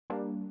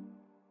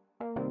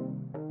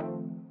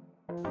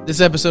This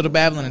episode of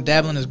Babblin' and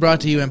Dabblin' is brought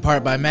to you in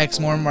part by Max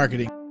Moore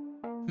Marketing.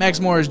 Max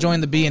Moore has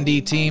joined the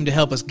B&D team to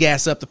help us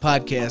gas up the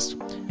podcast,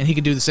 and he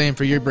can do the same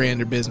for your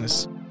brand or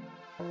business.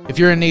 If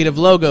you're in need of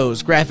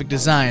logos, graphic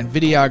design,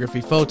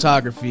 videography,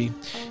 photography,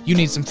 you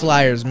need some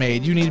flyers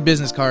made, you need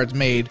business cards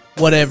made,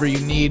 whatever you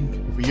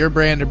need for your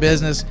brand or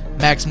business,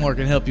 Max Moore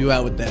can help you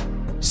out with that.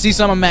 To see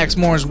some of Max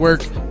Moore's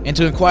work and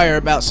to inquire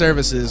about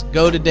services,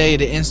 go today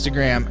to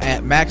Instagram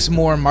at Max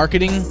Moore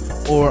Marketing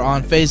or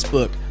on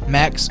Facebook,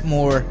 Max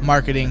Moore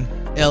Marketing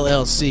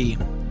LLC.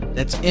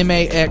 That's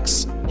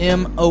MAXMOORE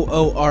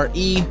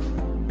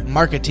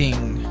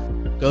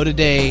Marketing. Go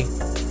today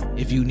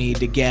if you need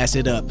to gas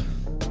it up.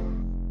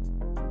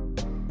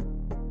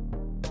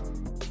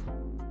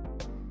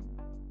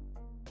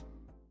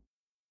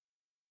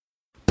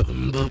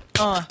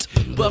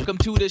 Welcome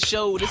to the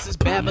show. This is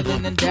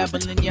Babblin' and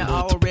Dabblin'. You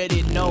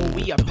already know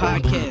we a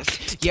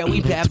podcast. Yeah,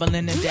 we babblin'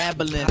 and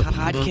dabblin'.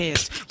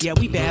 Podcast. Yeah,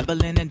 we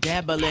babblin' and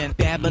dabblin'.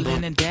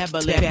 Babblin' and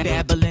dabblin'.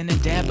 Babblin'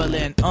 and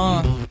dabblin'.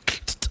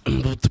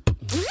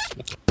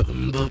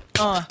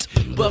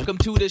 Welcome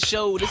to the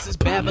show. This is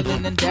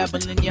Babblin' and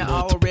Dabblin'. You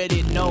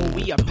already know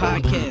we a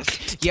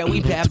podcast. Yeah,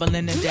 we babblin'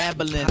 and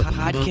dabblin'.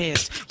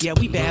 Podcast. Yeah,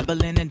 we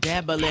babblin' and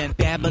dabblin'.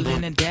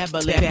 Babblin' and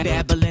dabblin'.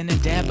 Babblin'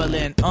 and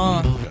dabblin'.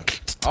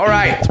 All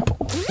right.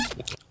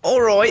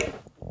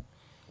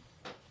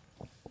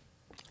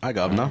 Hi,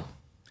 Governor.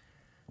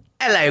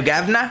 Hello,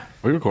 Governor. Are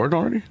we recording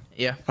already?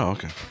 Yeah. Oh,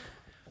 okay.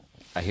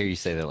 I hear you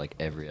say that like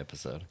every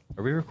episode.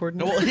 Are we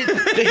recording? Well, he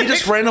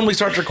just randomly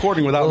starts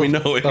recording without me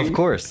knowing. Of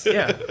course.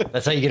 Yeah.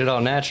 That's how you get it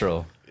all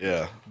natural.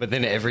 Yeah. But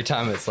then every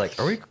time it's like,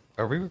 are we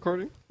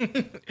recording?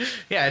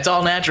 Yeah, it's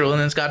all natural,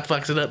 and then Scott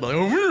fucks it up. Like,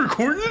 are we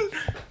recording?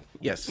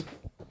 Yes.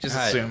 Just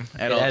assume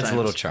at all times. It adds a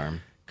little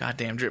charm.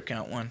 Goddamn drip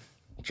count 1.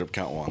 Trip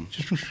count 1.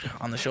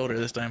 On the shoulder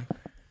this time.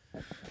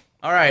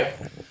 All right.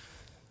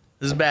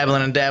 This is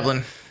Babblin' and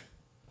Dabblin'.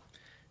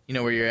 You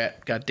know where you're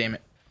at. God damn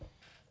it.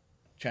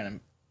 Trying to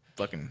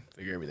fucking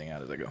figure everything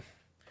out as I go.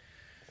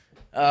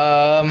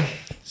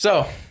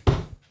 So,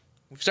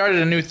 we've started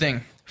a new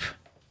thing.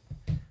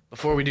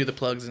 Before we do the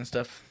plugs and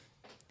stuff,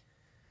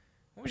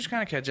 we'll just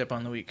kind of catch up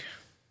on the week.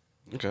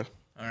 Okay.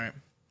 All right.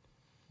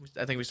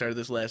 I think we started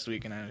this last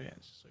week, and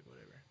it's just like whatever.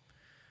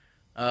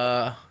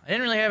 I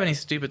didn't really have any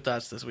stupid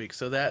thoughts this week,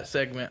 so that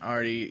segment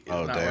already is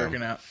not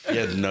working out. You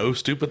had no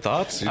stupid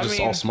thoughts? You're just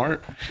all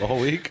smart the whole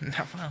week?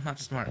 Well, not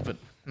smart, but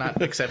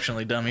not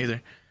exceptionally dumb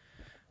either.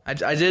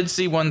 I did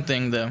see one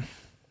thing, though.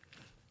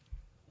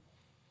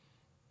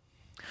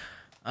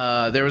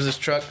 There was this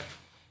truck.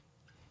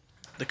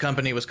 The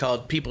company was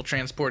called People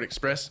Transport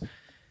Express. And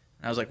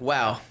I was like,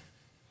 wow.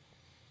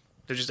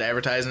 They're just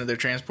advertising that they're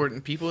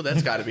transporting people?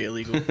 That's got to be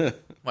illegal.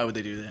 Why would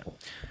they do that?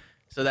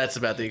 So that's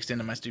about the extent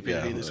of my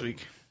stupidity this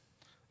week.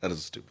 That is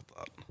a stupid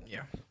thought.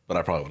 Yeah. But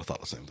I probably would have thought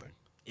the same thing.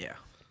 Yeah.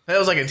 That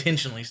was like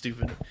intentionally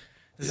stupid.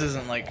 This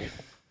isn't like,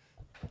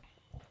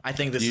 I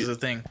think this is a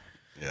thing.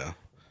 Yeah.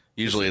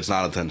 Usually it's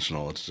not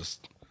intentional. It's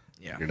just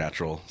your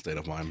natural state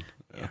of mind.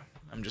 Yeah.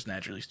 I'm just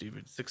naturally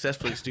stupid.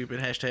 Successfully stupid.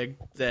 Hashtag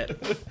that.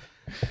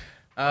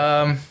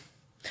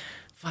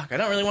 Fuck, I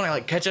don't really want to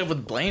like catch up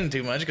with Blaine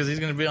too much because he's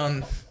going to be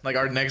on like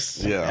our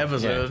next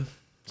episode.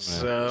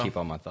 So keep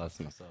all my thoughts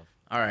to myself.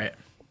 All right.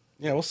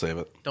 Yeah, we'll save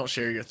it. Don't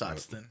share your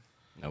thoughts then.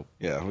 Nope.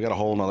 Yeah, we got a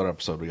whole nother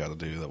episode we got to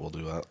do that we'll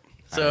do that.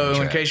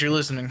 So in case you're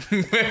listening.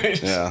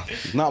 Yeah.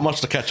 Not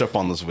much to catch up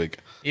on this week.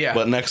 Yeah.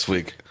 But next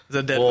week,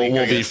 week,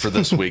 we'll be for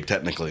this week,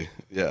 technically.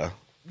 Yeah.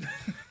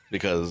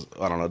 Because,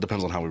 I don't know, it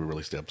depends on how we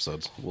release the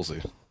episodes. We'll see.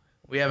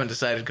 We haven't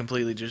decided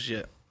completely just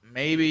yet.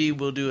 Maybe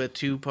we'll do a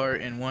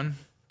 2-part in one.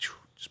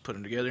 Just put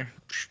them together.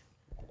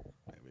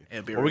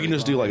 Maybe. Or we can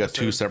just do like a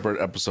 2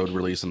 separate episode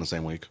release in the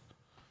same week.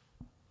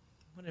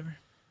 Whatever.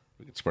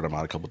 We can spread them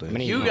out a couple days.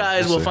 You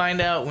guys will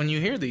find out when you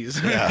hear these.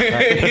 Yeah.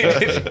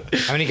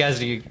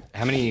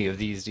 How many of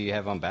these do you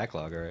have on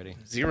backlog already?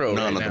 0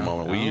 None right at the now.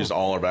 moment. We used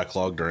all our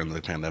backlog during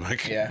the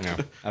pandemic. Yeah. No,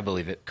 I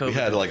believe it. We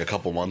had like a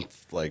couple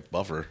month like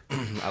buffer.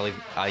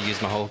 I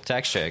used my whole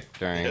tax check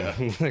during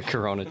the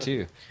Corona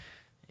too.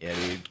 Yeah,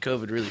 dude.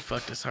 COVID really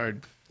fucked us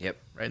hard. Yep.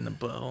 Right in the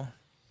butthole.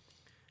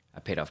 I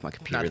paid off my Not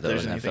computer that though,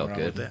 there's and that anything felt wrong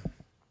good. with that.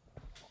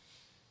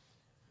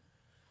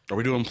 Are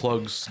we doing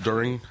plugs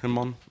during him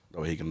on?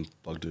 That way he can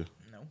plug too.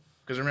 No.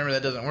 Because remember,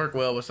 that doesn't work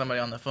well with somebody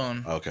on the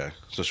phone. Okay.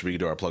 So should we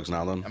do our plugs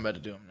now then? I'm about to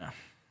do them now.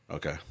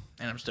 Okay.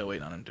 And I'm still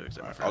waiting on him to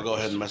accept my friend I'll go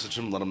ahead request. and message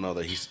him, let him know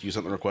that you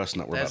sent the request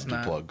and that we're That's about to do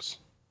not- plugs.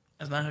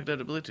 That's not hooked up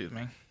to Bluetooth,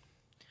 man.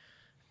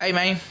 Hey,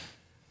 man.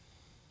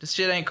 This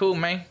shit ain't cool,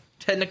 man.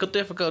 Technical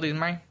difficulties,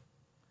 man.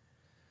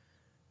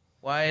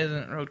 Why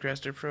isn't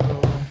Roadcaster Pro?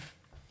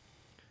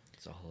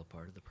 It's all a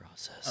part of the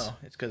process. Oh,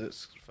 it's because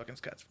it's fucking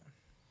Scott's phone.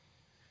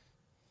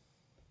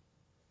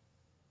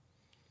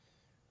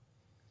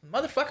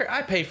 Motherfucker,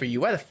 I pay for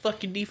you. Why the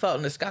fuck you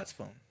defaulting to Scott's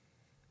phone?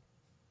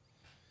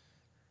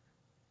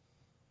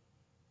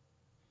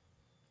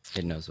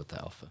 It knows what the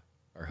alpha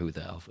or who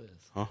the alpha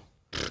is. Huh?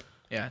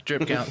 Yeah,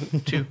 drip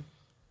count 2.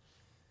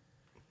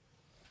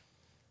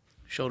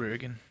 Shoulder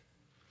again.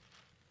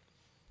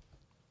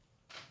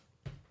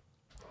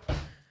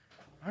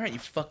 All right, you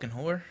fucking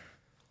whore.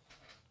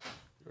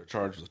 You're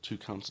charged with 2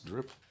 counts of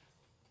drip.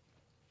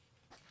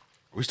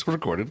 Are we still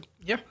recorded?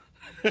 Yeah.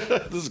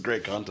 This is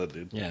great content,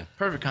 dude. Yeah.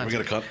 Perfect We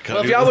content. gotta cut.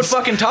 Well, if y'all would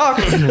fucking talk.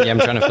 Yeah, I'm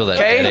trying to feel that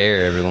Okay. dead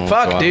air every once in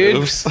a Fuck, while. dude.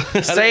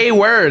 Oops. Say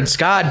words.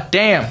 God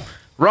damn.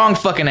 Wrong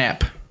fucking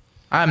app.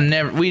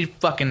 We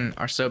fucking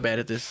are so bad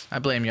at this. I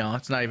blame y'all.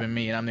 It's not even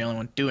me, and I'm the only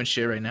one doing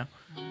shit right now.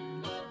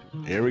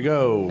 Here we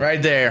go.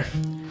 Right there.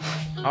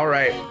 All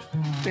right.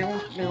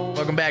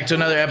 Welcome back to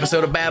another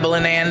episode of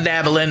Babbling and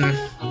Dabbling.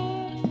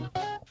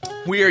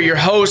 We are your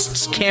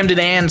hosts, Camden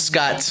and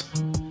Scott.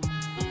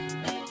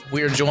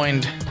 We are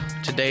joined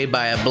today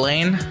by a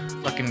Blaine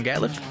fucking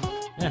Gatliff.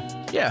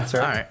 Yeah. Yeah. That's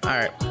right. All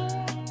right.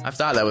 I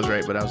thought that was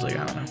right, but I was like,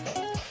 I don't know.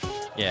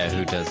 Yeah,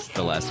 who does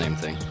the last name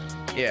thing?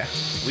 Yeah,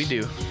 we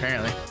do,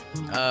 apparently.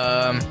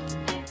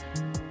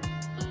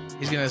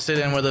 He's gonna sit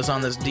in with us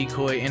on this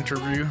decoy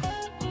interview.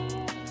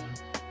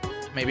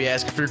 Maybe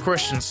ask a few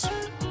questions.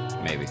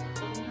 Maybe.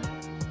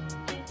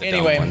 The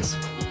Anyway. dumb ones.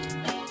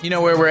 You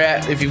know where we're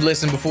at if you've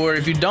listened before.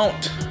 If you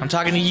don't, I'm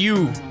talking to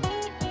you. You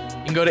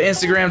can go to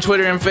Instagram,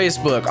 Twitter, and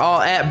Facebook, all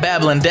at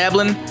Babblin'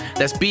 Dabblin'.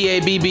 That's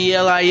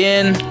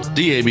BABBLIN.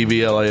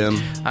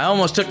 DABBLIN. I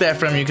almost took that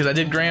from you because I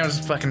did Graham's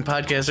fucking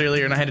podcast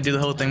earlier and I had to do the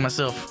whole thing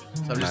myself.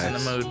 So I'm just in the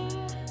Nice. mood.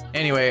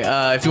 Anyway,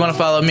 if you want to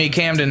follow me,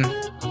 Camden,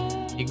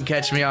 you can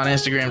catch me on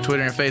Instagram,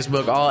 Twitter, and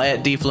Facebook, all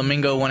at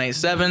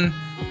DFlamingo187.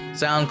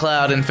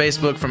 SoundCloud and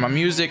Facebook for my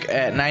music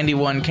at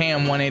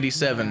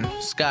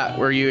 91cam187. Scott,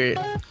 where are you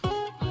at?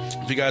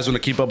 If you guys want to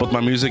keep up with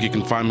my music, you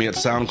can find me at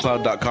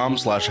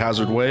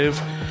soundcloud.com/hazardwave.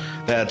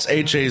 That's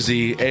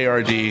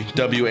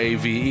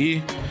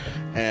HAZARDWAVE.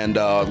 And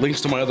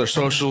links to my other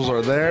socials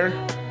are there.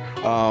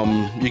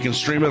 You can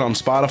stream it on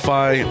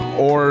Spotify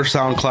or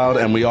SoundCloud.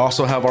 And we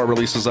also have our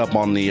releases up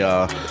on the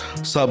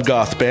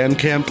Subgoth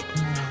Bandcamp,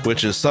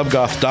 which is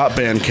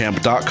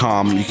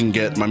subgoth.bandcamp.com. You can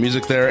get my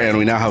music there, and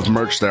we now have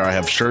merch there. I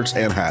have shirts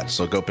and hats,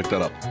 so go pick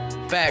that up.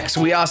 Facts.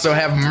 We also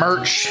have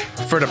merch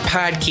for the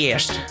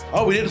podcast.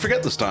 Oh, we didn't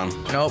forget this time.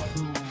 Nope.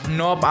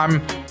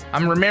 I'm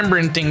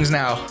remembering things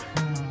now.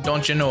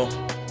 Don't you know?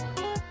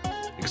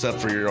 Except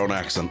for your own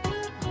accent.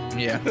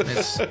 Yeah,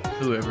 it's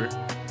whoever.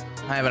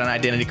 I'm having an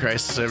identity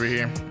crisis over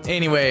here.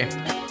 Anyway,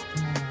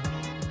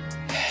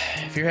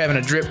 if you're having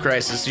a drip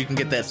crisis, you can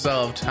get that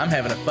solved. I'm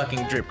having a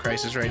fucking drip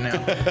crisis right now.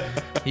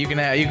 You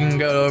can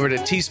go over to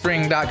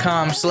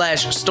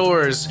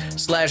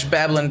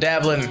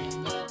teespring.com/stores/babblin'-dabblin'.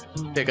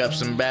 Pick up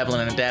some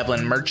Babblin' and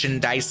Dabblin'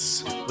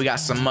 merchandise. We got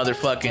some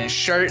motherfucking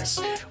shirts.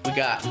 We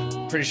got,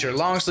 pretty sure,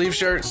 long sleeve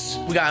shirts.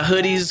 We got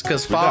hoodies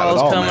because got it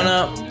fall's all, coming man.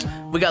 up.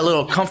 We got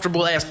little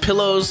comfortable ass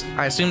pillows.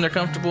 I assume they're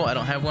comfortable. I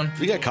don't have one.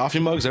 You got coffee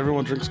mugs.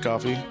 Everyone drinks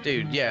coffee.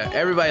 Dude, yeah.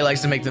 Everybody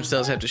likes to make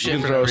themselves have to shit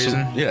for no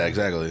reason. Yeah,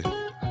 exactly. You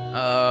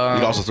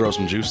can also throw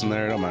some juice in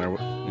there. Don't matter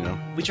what, you know.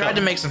 We tried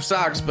to make some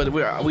socks, but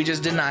we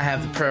just did not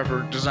have the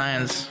proper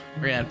designs.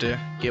 We're gonna have to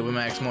get with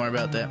Max more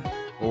about that.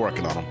 We're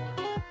working on them.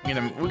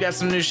 We got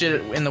some new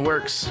shit in the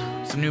works.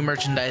 Some new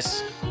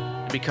merchandise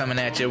to be coming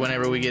at you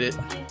whenever we get it.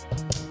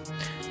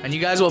 And you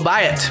guys will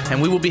buy it,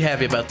 and we will be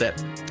happy about that.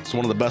 It's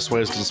one of the best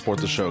ways to support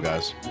the show,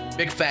 guys.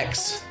 Big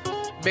facts.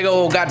 Big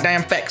old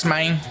goddamn facts,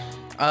 man.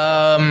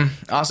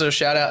 Also,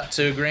 shout out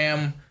to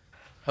Graham,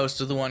 host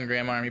of the One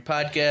Graham Army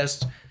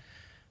podcast.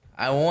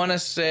 I want to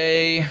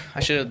say I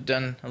should have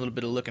done a little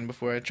bit of looking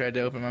before I tried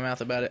to open my mouth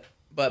about it.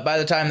 But by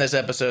the time this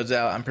episode's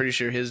out, I'm pretty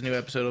sure his new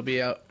episode will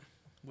be out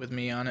with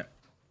me on it.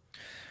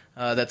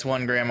 That's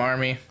One Graham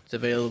Army. It's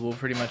available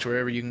pretty much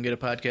wherever you can get a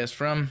podcast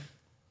from.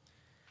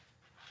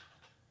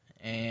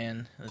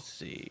 And let's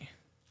see.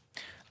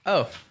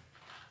 Oh.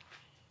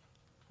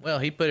 Well,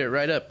 he put it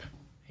right up.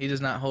 He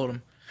does not hold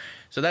them.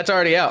 So that's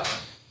already out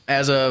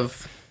as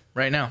of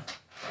right now.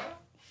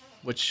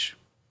 Which...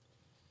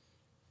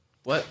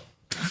 What?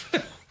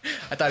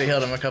 I thought he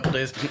held them a couple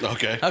days.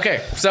 Okay.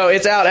 Okay, so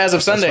it's out as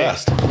of Sunday.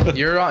 That's fast.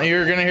 You're gonna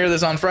hear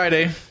this on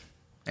Friday. He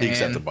And-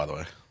 accepted, by the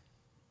way.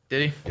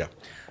 Did he? Yeah.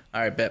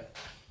 All right, bet.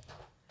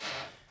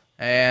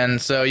 And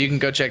so you can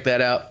go check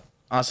that out.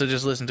 Also,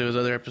 just listen to his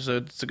other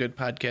episode. It's a good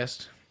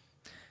podcast.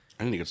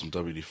 I need to get some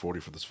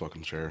WD-40 for this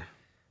fucking chair.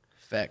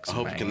 Facts. I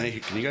hope man.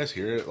 Can you guys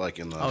hear it like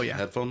in the Oh, yeah.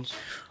 headphones?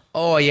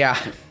 Oh yeah.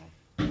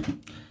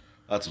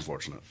 That's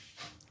unfortunate.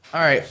 All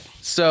right.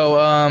 So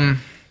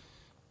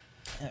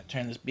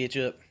turn this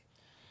bitch up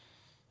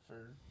for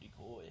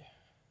decoy.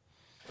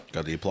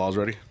 Got the applause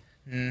ready?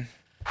 Yeah.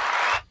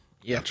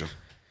 Gotcha.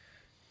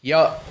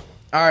 Yup.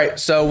 All right,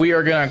 so we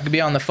are gonna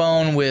be on the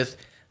phone with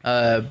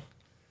a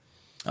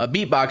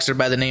beatboxer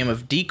by the name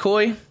of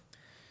Decoy.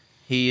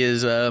 He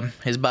is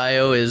his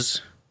bio is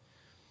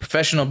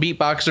professional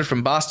beatboxer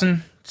from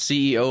Boston,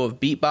 CEO of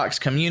Beatbox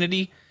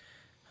Community.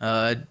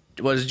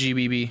 What is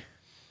GBB?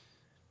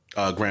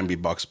 Grand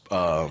Beatbox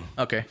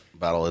Okay,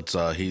 battle. It's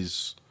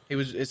he's he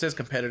was. It says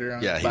competitor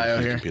on Yeah, his he- bio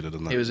he here. competed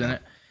in that, He was in yeah.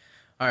 it.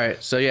 All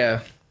right, so yeah,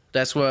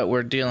 that's what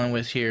we're dealing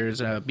with here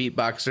is a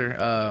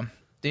beatboxer.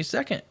 The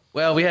second.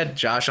 Well, we had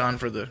Josh on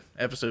for the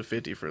episode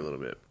 50 for a little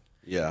bit.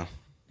 yeah.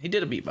 He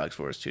did a beatbox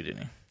for us too,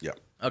 didn't he? Yeah.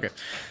 Okay.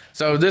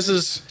 So this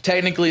is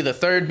technically the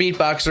third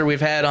beatboxer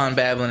we've had on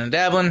Babblin' and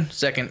Dabblin',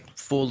 second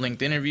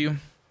full-length interview.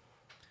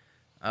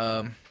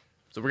 So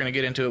we're going to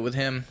get into it with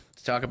him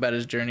to talk about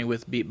his journey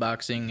with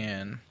beatboxing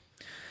and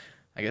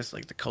I guess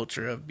like the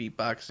culture of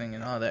beatboxing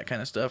and all that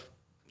kind of stuff.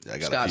 Yeah, I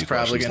got a few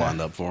questions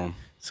lined up for him.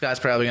 Scott's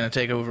probably going to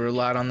take over a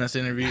lot on this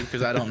interview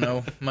because I don't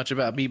know much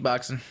about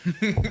beatboxing.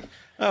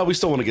 We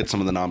still want to get some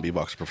of the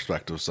non-beatboxer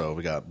perspective, so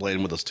we got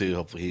Bladen with us too.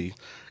 Hopefully he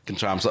can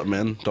chime something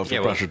in. Don't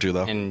feel pressure too,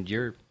 though. And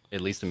you're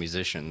at least a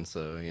musician,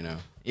 so,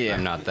 Yeah.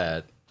 I'm not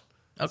that.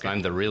 Okay. So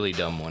I'm the really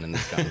dumb one in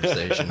this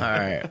conversation. All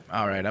right.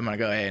 I'm going to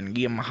go ahead and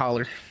give him a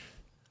holler.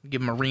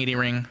 Give him a reedy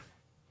ring.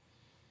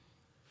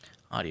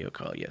 Audio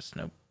call, yes.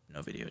 No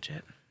video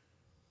chat.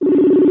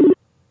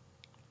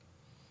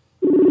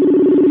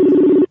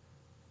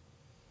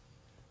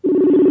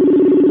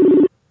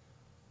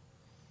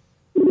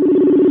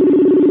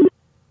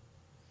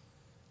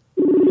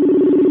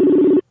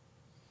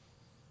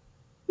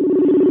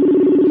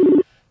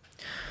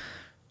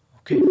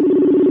 Okay.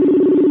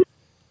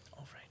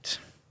 All right.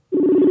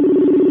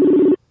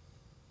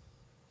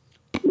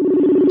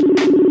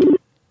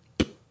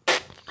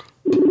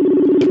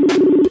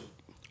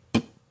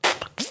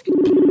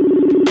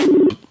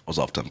 I was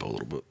off tempo a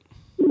little bit.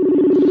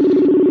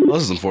 Well,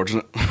 this is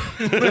unfortunate.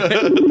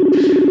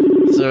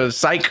 So,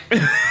 psych.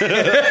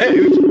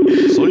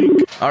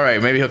 Psych. All right,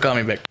 maybe he'll call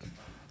me back.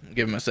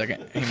 Give him a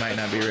second. He might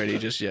not be ready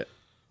just yet.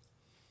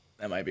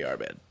 That might be our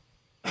bad.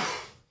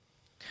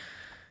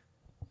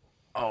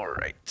 All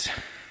right.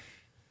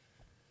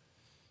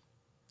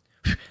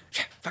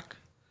 Fuck.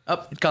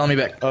 Oh, he's calling me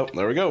back. Oh,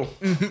 there we go.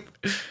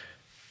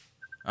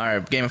 All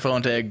right, game of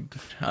phone tag.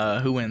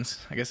 Who wins?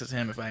 I guess it's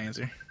him if I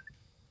answer.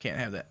 Can't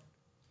have that.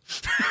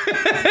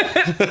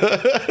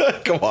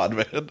 Come on,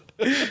 man.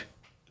 Let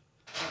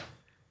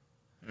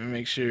me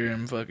make sure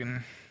I'm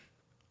fucking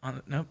on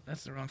it. Nope,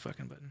 that's the wrong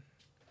fucking button.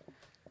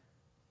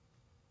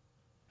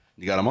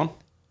 You got him on?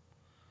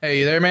 Hey,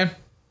 you there, man?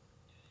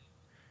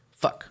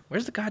 Fuck.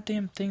 Where's the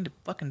goddamn thing to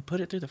fucking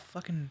put it through the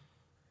fucking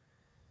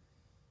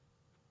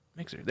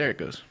mixer? There it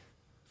goes.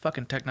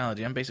 Fucking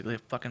technology. I'm basically a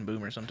fucking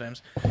boomer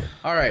sometimes.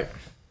 All right.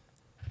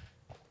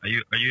 Are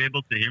you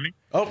able to hear me?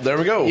 Oh, there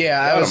we go.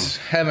 Yeah, Got I was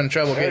him. having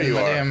trouble There getting you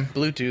my are. damn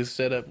Bluetooth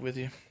set up with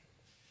you.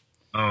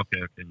 Oh,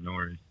 okay, no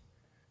worries.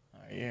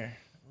 All right, you're a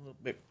little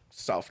bit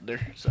softer,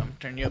 so I'm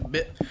turning you up a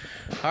bit.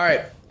 All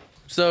right.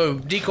 So,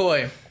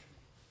 Decoy.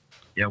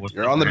 Yeah, what's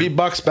You're up, on the man?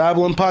 Beatbox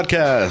Babylon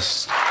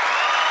podcast.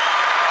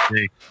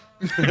 Hey,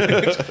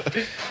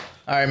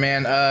 All right,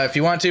 man. If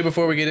you want to,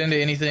 before we get into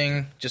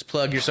anything, just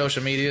plug your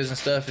social medias and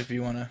stuff if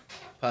you want to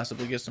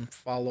possibly get some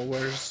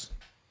followers.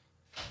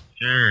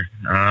 sure.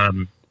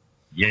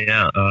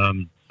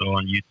 So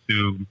on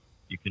YouTube,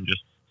 you can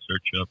just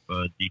search up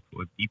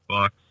Decoy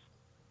Beatbox.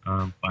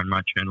 Find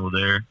my channel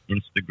there.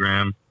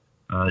 Instagram,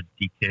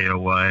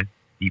 DKOY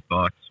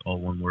Beatbox, all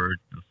one word,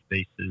 no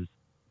spaces.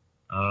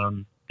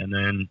 And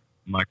then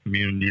my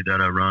community that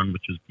I run,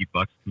 which is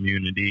Beatbox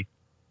Community.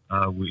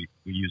 We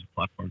use a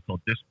platform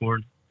called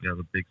Discord. We have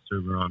a big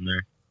server on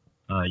there.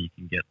 You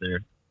can get there,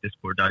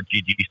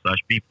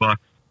 discord.gg/beatbox.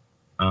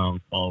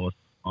 Follow us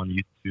on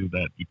YouTube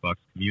at Beatbox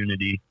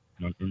Community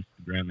and on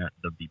Instagram at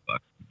the Beatbox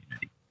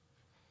Community.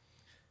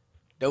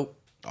 Dope.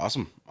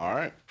 Awesome. All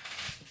right.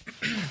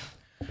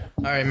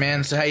 All right,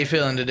 man. So how you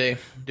feeling today?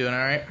 Doing all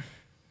right?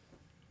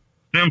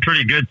 Feeling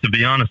pretty good, to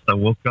be honest. I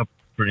woke up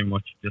pretty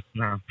much just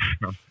now.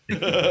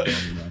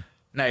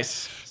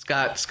 Nice.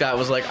 Scott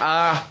was like,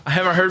 I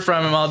haven't heard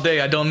from him all day.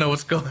 I don't know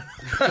what's going on.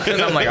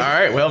 And I'm like, all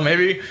right, well,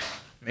 maybe.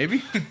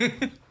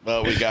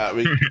 Well, we got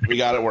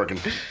it working.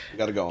 We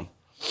got it going.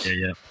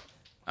 Yeah.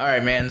 All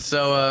right, man.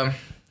 So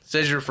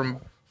says you're from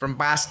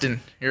Boston.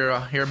 You're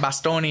a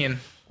Bostonian.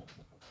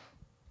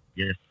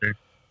 Yes, sir.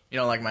 You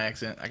don't like my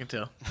accent, I can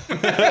tell. Well,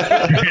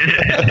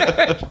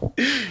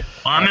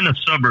 I'm in a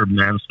suburb,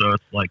 man, so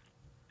it's like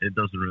it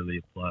doesn't really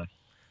apply.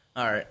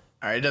 All right.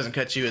 It doesn't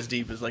cut you as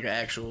deep as like an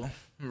actual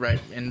right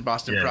in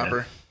Boston Yeah.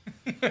 proper.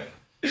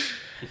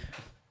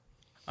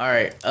 All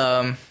right.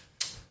 I'm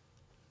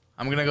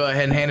gonna go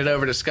ahead and hand it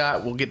over to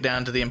Scott. We'll get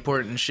down to the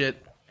important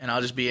shit, and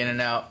I'll just be in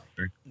and out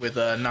Sure. with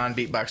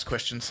non-beatbox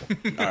questions.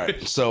 All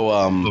right.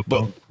 So,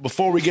 but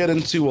before we get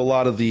into a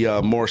lot of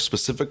the more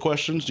specific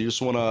questions, do you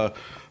just want to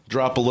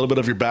drop a little bit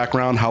of your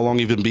background, how long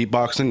you've been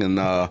beatboxing,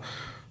 and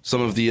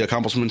some of the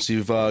accomplishments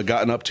you've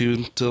gotten up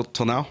to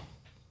till now?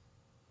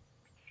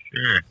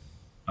 Sure.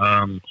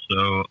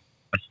 So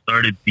I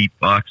started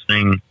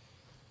beatboxing.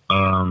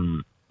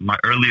 My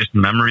earliest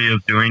memory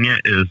of doing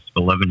it is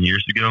 11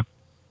 years ago.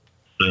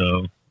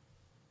 So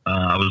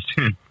I was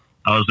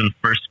I was in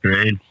first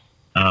grade,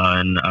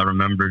 and I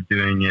remember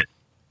doing it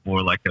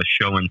more like a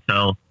show and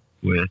tell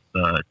with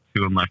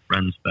two of my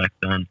friends back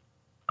then.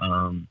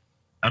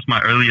 That's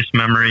my earliest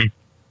memory.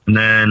 And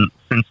then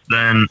since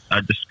then, I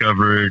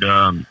discovered,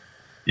 the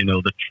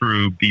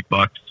true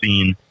beatbox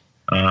scene,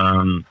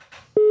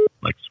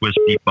 like Swiss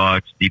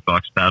Beatbox,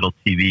 Beatbox Battle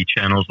TV,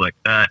 channels like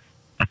that.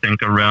 I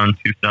think around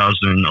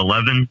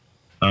 2011,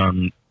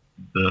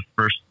 the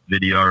first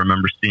video I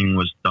remember seeing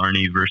was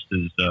Darnie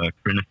versus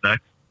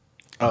Crinifex.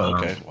 Oh,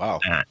 okay. Wow.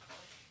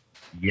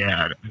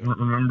 Yeah, I don't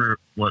remember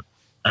what.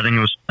 I think it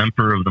was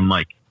Emperor of the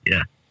Mic.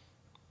 Yeah,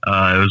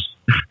 it was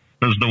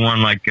it was the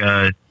one like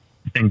I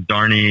think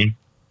Darnie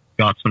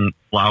got some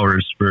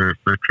flowers for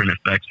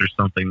Crinifex or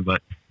something.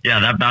 But yeah,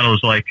 that battle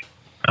was like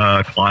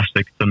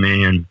classic to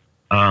me, and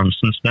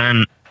since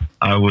then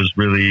I was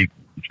really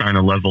trying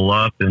to level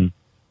up. And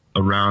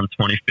around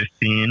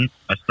 2015,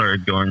 I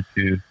started going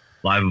to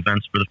live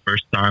events for the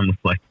first time with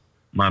like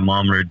my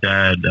mom or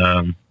dad,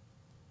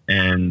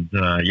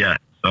 yeah,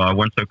 so I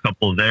went to a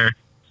couple there,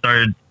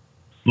 started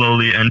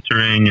slowly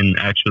entering and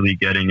actually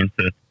getting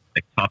into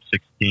like top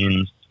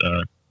 16s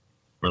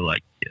for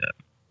like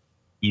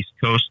East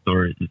Coast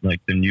or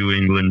like the New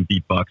England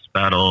beatbox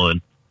battle.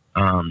 And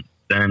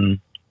then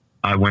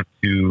I went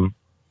to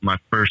my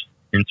first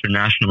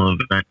international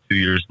event 2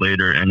 years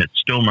later, and it's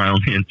still my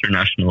only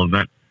international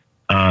event,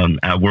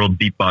 at World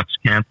Beatbox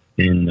Camp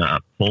in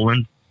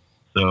Poland.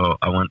 So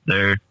I went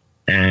there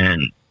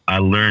and I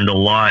learned a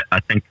lot. I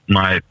think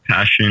my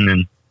passion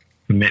and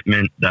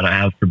commitment that I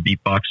have for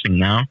beatboxing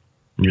now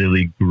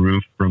really grew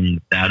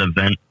from that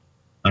event.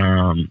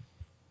 And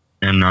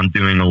I'm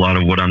doing a lot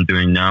of what I'm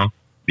doing now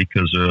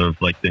because of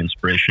like the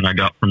inspiration I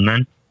got from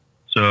then.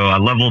 So I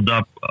leveled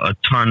up a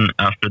ton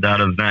after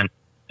that event,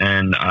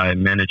 and I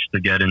managed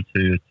to get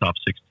into top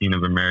 16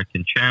 of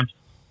American champs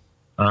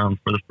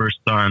for the first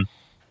time.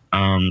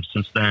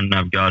 Since then,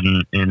 I've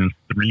gotten in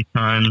 3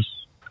 times.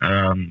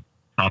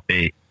 Top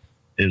 8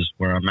 is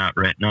where I'm at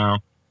right now.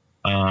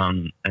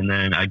 And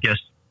then I guess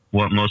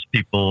what most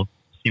people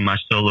see my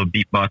solo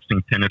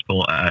beatboxing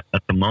pinnacle at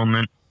the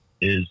moment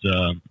is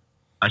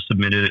I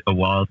submitted a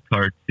wild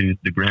card to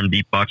the Grand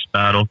Beatbox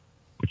Battle,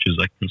 which is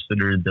like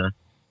considered the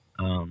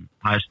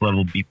highest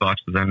level beatbox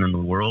event in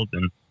the world.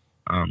 And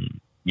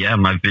yeah,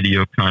 my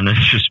video kind of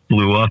just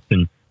blew up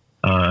and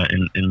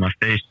in my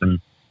face. And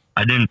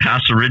I didn't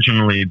pass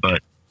originally,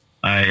 but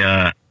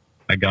I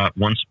got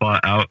one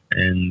spot out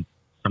and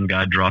some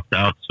guy dropped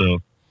out. So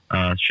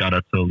shout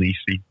out to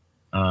Elisi.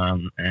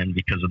 And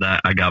because of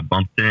that, I got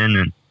bumped in,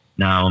 and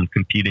now I'm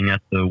competing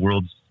at the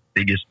world's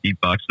biggest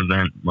beatbox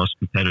event, most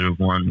competitive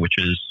one, which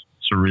is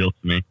surreal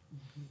to me.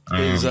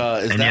 Is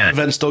that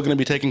event still going to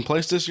be taking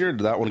place this year? Or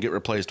did that one get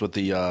replaced with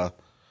the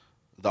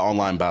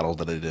online battle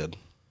that they did?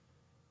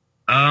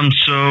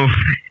 So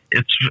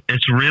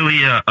it's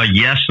really a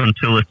yes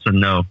until it's a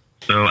no.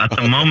 So at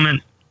the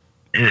moment,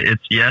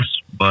 it's yes,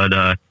 but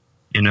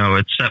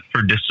it's set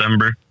for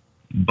December.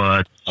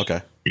 But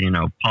okay,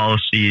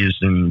 policies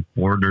and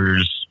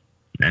borders,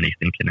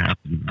 anything can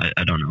happen.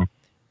 I don't know.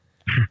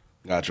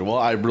 Gotcha. Well,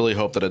 I really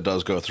hope that it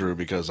does go through,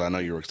 because I know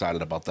you were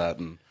excited about that.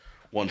 And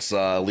once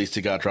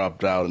Lisi got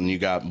dropped out and you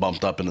got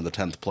bumped up into the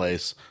 10th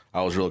place,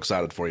 I was real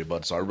excited for you,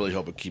 bud. So I really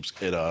hope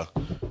it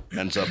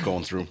ends up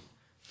going through.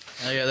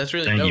 Oh, yeah, that's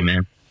really Thank dope. you,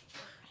 man.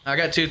 I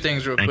got 2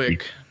 things real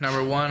quick. You.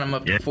 Number 1, I'm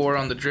up to 4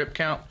 on the drip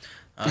count.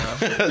 I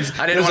didn't There's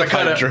want a to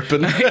cut pipe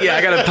dripping. Yeah,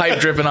 I got a pipe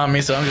dripping on me,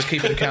 so I'm just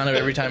keeping count of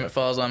every time it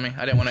falls on me.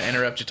 I didn't want to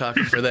interrupt you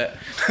talking for that.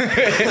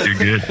 You're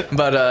good.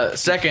 But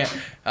second,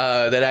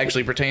 that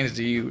actually pertains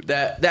to you.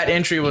 That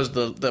entry was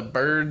the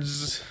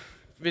birds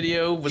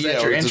video. Was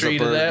that your entry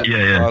to that?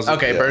 Yeah. Closet,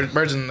 Okay, yeah.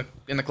 birds in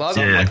the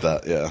closet. Something like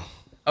that. Yeah.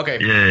 Okay.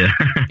 Yeah.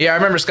 Yeah, I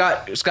remember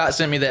Scott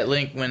sent me that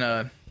link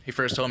when he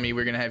first told me we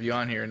were gonna have you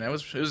on here, and it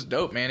was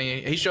dope, man.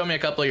 He showed me a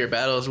couple of your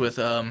battles with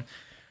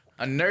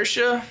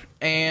Inertia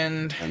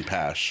and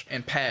Pash.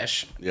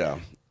 Yeah.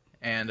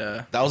 And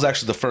that was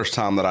actually the first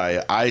time that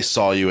I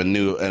saw you and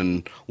knew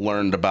and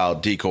learned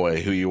about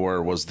Decoy, who you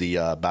were, was the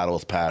battle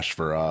with Pash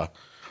for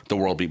the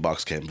World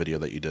Beatbox Camp video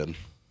that you did.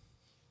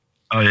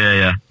 Oh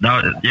yeah.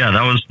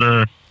 That was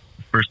the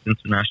first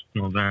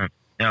international event.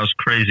 Yeah, it was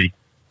crazy.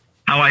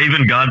 How I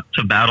even got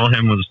to battle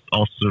him was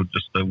also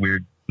just a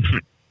weird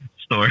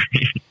story.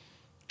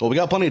 Well, we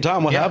got plenty of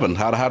time. What happened?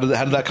 How did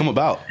that come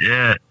about?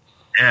 Yeah,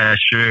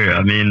 sure.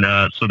 I mean,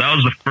 so that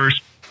was the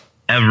first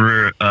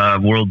ever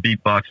World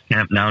Beatbox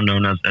Camp, now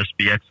known as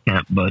SBX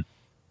Camp. But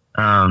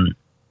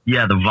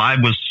yeah, the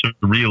vibe was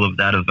surreal of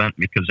that event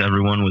because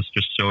everyone was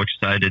just so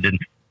excited and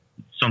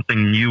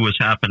something new was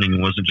happening. It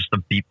wasn't just a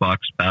beatbox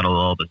battle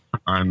all the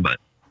time, but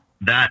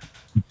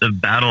the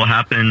battle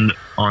happened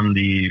on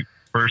the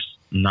first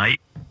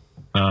night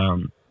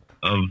of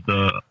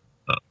the.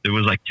 It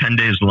was like 10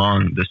 days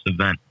long, this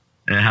event,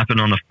 and it happened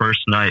on the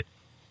first night.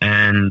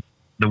 And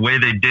the way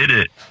they did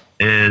it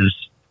is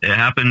it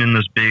happened in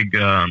this big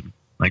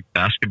like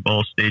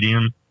basketball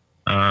stadium,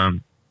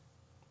 and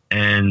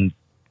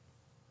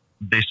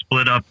they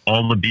split up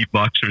all the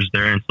beatboxers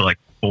there into like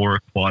 4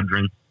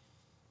 quadrants,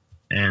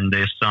 and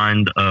they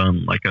assigned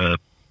like a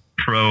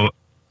pro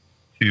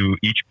to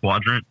each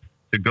quadrant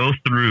to go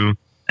through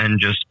and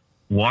just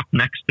walk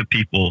next to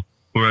people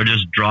who are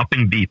just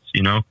dropping beats,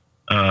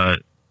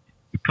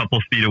 a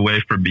couple feet away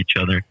from each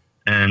other.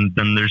 And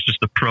then there's just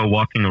a pro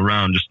walking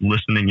around, just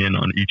listening in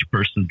on each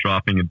person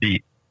dropping a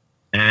beat.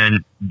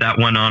 And that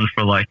went on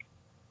for like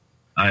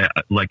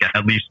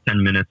at least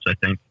 10 minutes, I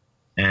think.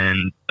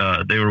 And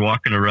they were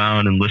walking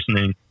around and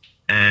listening.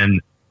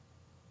 and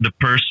the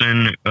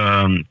person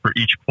for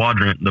each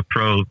quadrant, the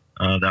pro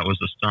that was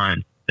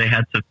assigned, they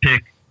had to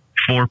pick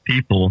 4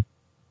 people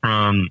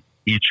from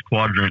each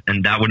quadrant,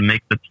 and that would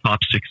make the top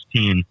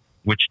 16,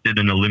 which did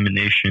an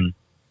elimination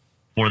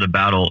for the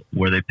battle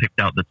where they picked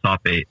out the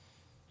top 8.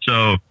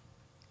 So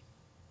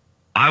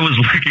I was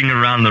looking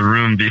around the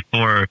room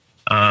before,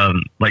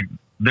 like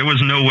there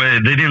was no way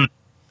they didn't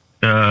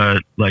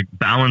like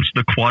balance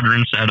the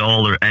quadrants at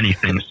all or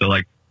anything. So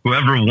like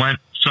whoever went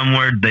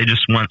somewhere, they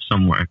just went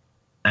somewhere.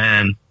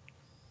 And,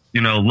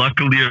 you know,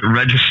 luckily it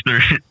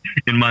registered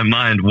in my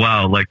mind,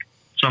 wow, like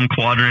some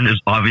quadrant is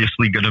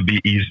obviously going to be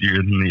easier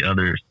than the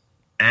others.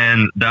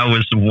 And that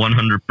was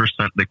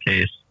 100% the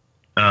case.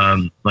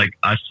 Like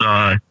I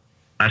saw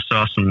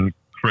some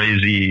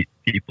crazy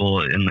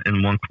people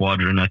in one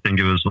quadrant. I think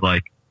it was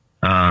like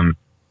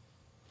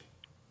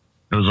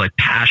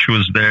Pash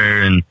was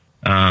there, and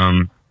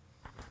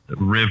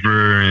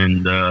River,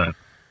 and oh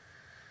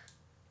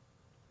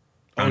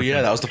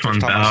yeah, that was the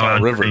first time I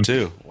saw River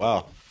too.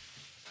 Wow.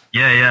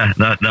 Yeah,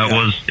 that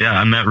was,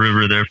 I met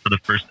River there for the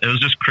first. It was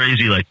just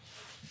crazy. Like,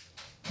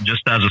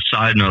 just as a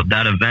side note,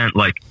 that event,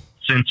 like,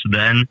 since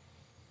then,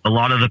 a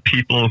lot of the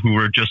people who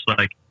were just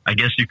like, I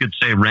guess you could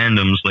say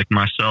randoms, like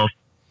myself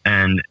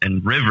and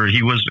River,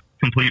 he was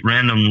complete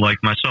random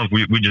like myself.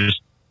 We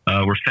just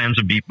were fans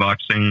of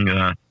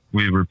beatboxing.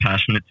 We were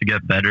passionate to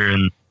get better,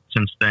 and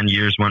since then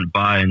years went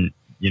by, and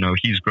you know,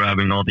 he's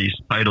grabbing all these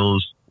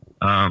titles.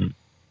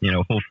 You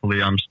know,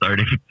 hopefully I'm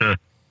starting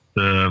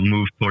to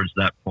move towards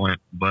that point,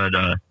 but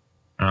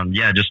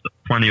yeah, just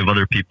plenty of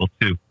other people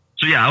too.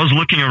 So yeah, I was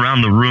looking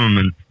around the room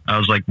and I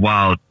was like,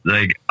 wow,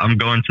 like I'm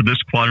going to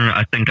this quadrant,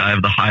 I think I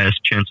have the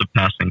highest chance of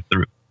passing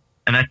through.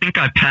 And I think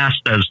I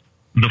passed as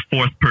the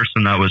 4th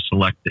person that was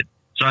selected.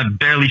 So I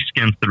barely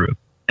skimmed through.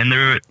 And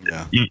there,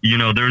 you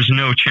know, there's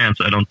no chance,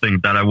 I don't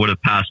think, that I would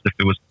have passed if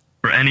it was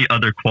for any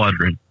other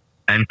quadrant.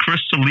 And Chris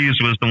Solis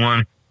was the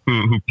one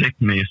who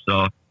picked me,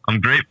 so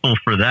I'm grateful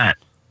for that.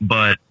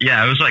 But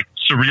yeah, it was like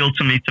surreal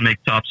to me to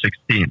make top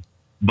 16.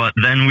 But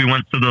then we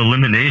went to the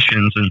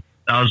eliminations, and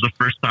that was the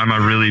first time I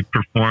really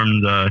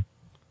performed to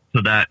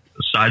that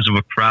size of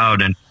a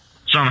crowd. And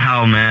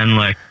somehow, man,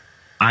 like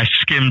I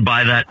skimmed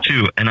by that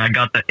too, and I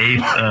got the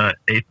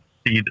 8th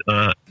seed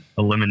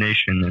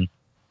elimination.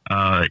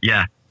 And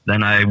yeah,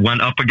 then I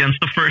went up against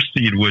the 1st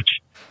seed, which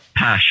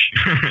Pash,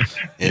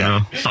 you know,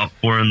 top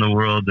 4 in the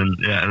world, and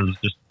yeah, it was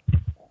just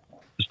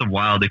a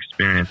wild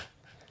experience.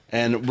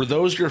 And were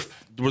those your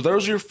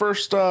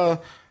first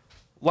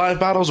live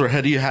battles, or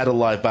had you had a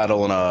live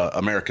battle in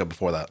America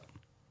before that?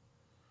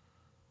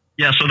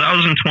 Yeah, so that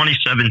was in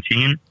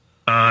 2017.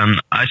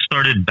 I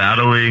started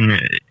battling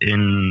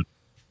in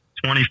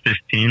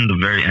 2015. The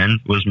very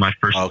end was my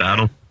first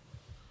battle.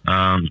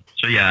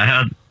 So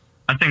yeah,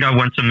 I think I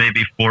went to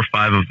maybe 4 or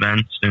 5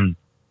 events and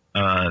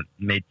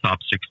made top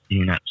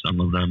 16 at some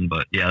of them.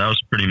 But yeah, that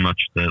was pretty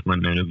much the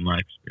limit of my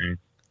experience.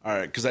 All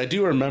right, because I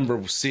do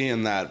remember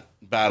seeing that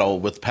battle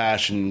with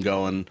Passion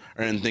going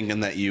and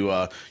thinking that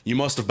you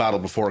must have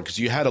battled before, because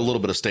you had a little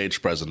bit of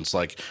stage presence,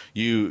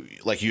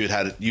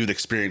 you'd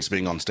experienced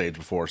being on stage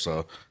before,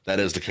 so that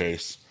is the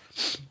case.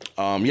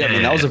 I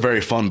mean, that was a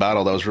very fun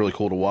battle. That was really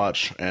cool to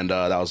watch, and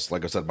that was,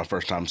 like I said, my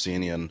first time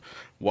seeing you, and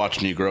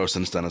watching you grow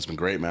since then. It's been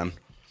great, man.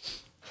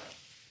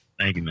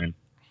 Thank you, man.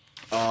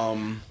 All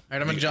right,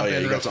 I'm gonna jump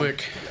in real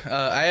quick.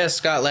 I asked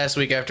Scott last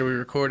week after we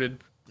recorded,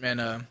 and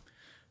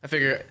I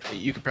figure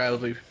you could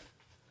probably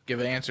give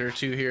an answer or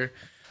two here.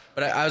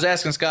 But I was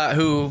asking Scott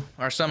who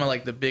are some of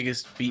like the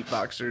biggest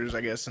beatboxers,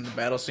 I guess, in the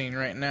battle scene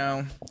right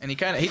now. And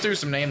he threw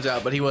some names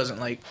out, but he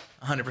wasn't like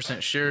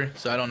 100% sure.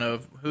 So I don't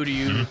know who do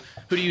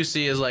you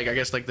see as like, I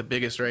guess, like the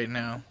biggest right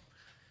now?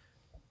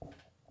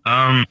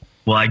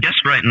 Well, I guess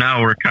right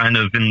now we're kind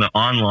of in the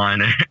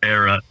online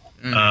era.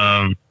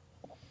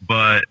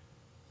 But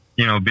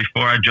you know,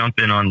 before I jump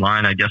in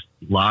online, I guess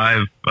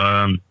live,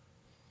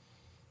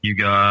 you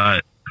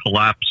got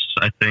Collapse,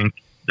 I think,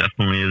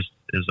 definitely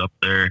is up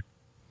there.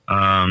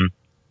 I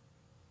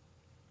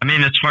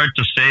mean, it's hard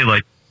to say,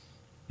 like,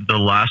 the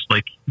last,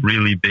 like,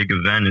 really big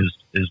event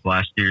is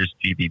last year's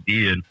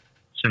GBB, and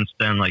since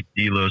then, like,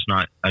 D-Lo's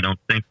not, I don't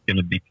think,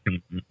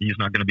 he's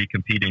not going to be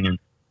competing in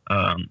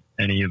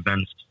any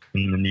events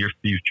in the near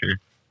future.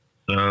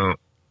 So,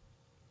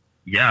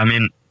 yeah, I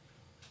mean,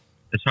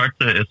 it's hard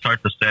to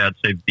say. I'd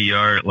say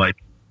BR,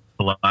 like,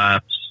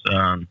 Collapse,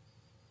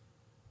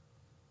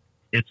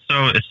 it's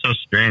so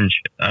strange.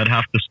 I'd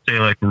have to say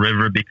like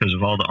River because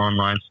of all the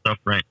online stuff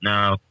right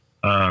now.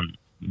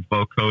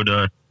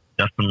 Vokoda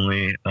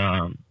definitely,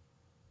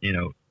 you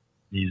know,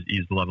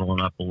 he's leveling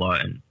up a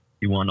lot, and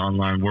he won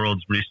Online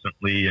Worlds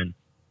recently, and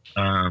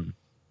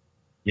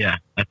yeah,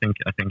 I think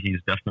he's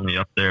definitely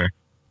up there.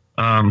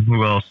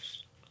 Who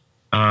else?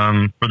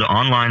 For the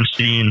online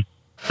scene,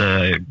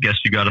 I guess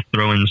you got to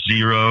throw in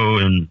Zero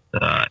and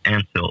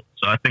Antilt.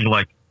 So I think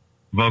like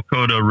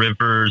Vokoda,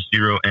 River,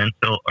 Zero,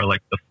 Antilt are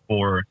like the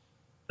 4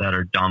 that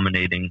are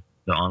dominating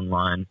the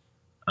online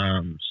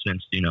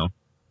since, you know,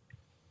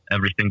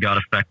 everything got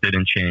affected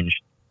and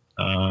changed.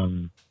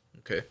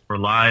 Okay. For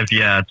live,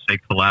 yeah, I'd say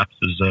Collapse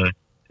is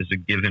a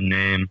given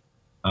name,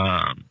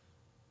 and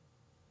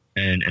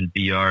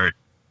BR.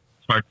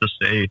 It's hard to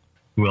say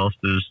who else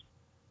is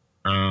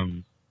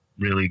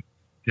really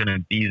gonna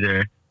be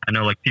there. I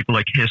know like people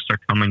like Hiss are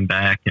coming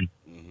back, and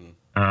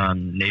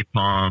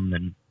Napalm,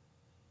 and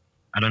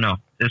I don't know.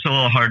 It's a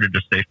little harder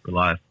to say for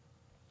live.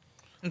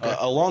 Okay.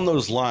 Along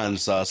those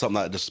lines, something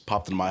that just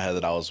popped in my head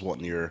that I was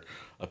wanting your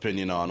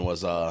opinion on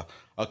was,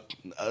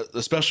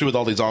 especially with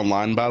all these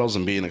online battles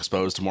and being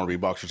exposed to more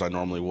beatboxers I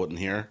normally wouldn't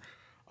hear.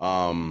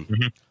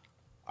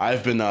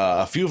 I've been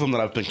a few of them that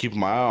I've been keeping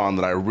my eye on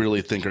that I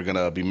really think are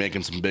gonna be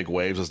making some big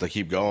waves as they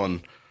keep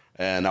going.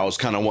 And I was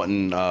kind of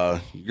wanting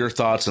your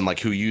thoughts and like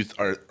who you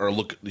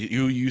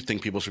who you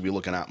think people should be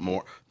looking at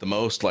the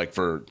most, like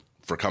for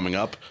coming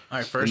up. All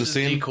right, in first the is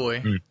scene.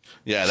 Decoy.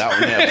 Yeah, that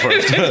one. Yeah,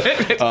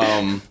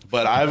 first.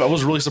 But I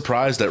was really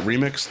surprised at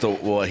Remix,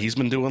 what he's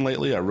been doing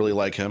lately. I really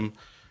like him,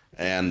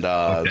 and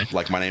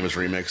like My Name Is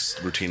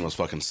Remix routine was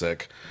fucking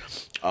sick.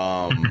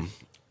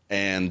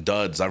 And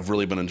Duds, I've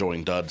really been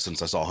enjoying Duds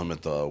since I saw him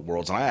at the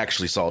Worlds, and I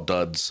actually saw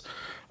Duds,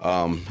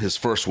 his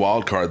first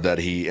wild card that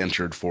he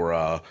entered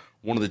for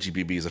one of the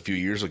GBBs a few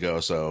years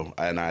ago. So,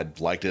 and I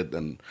liked it,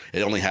 and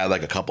it only had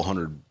like a couple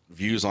hundred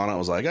views on it. I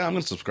was like, I'm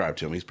going to subscribe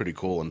to him. He's pretty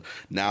cool. And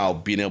now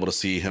being able to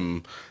see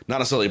him not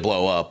necessarily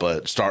blow up,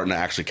 but starting to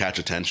actually catch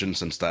attention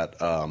since that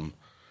the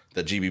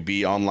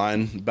GBB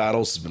online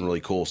battles has been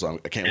really cool. So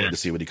I can't wait to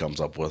see what he comes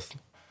up with.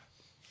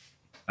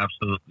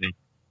 Absolutely.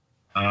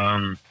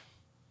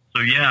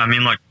 So yeah, I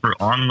mean, like for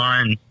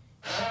online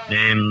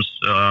names,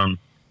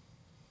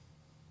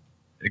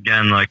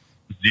 again, like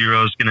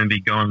Zero's going to be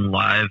going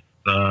live.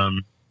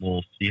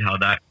 We'll see how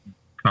that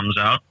comes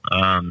out.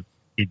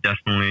 He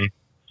definitely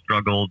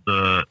struggled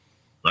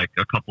like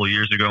a couple of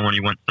years ago when he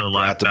went to a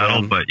live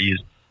battle, but he's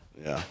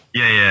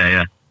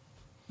yeah.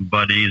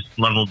 But he's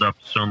leveled up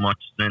so much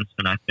since,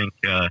 and I think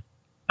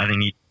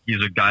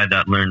he's a guy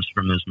that learns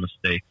from his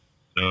mistakes.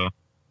 So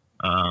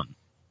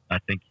I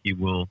think he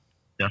will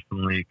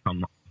definitely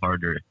come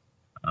harder.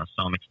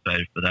 So I'm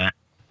excited for that.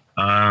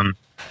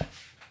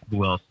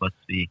 Who else? Let's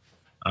see.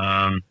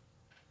 Well,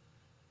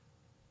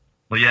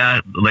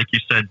 yeah, like you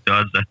said,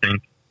 Duds, I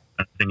think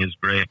is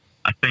great.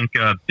 I think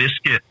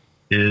Biscuit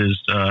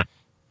is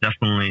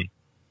definitely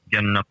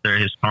getting up there.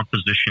 His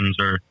compositions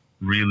are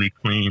really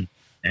clean,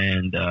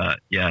 and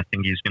yeah, I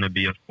think he's going to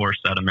be a force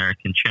at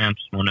American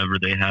Champs whenever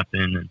they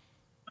happen.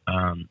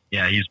 And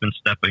yeah, he's been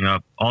stepping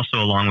up. Also,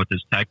 along with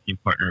his tag team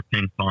partner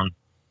Ping Pong,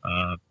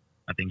 I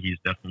think he's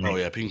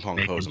definitely Ping Pong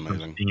pose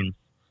amazing. Scenes.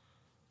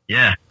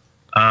 Yeah.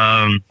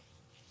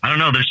 I don't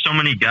know. There's so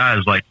many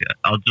guys. Like,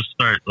 I'll just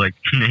start like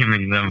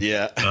naming them.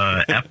 Yeah.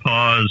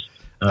 Epos,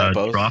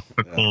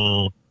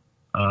 Tropical,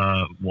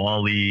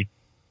 Wally,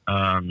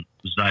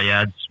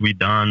 Zayad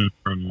Swedan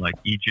from like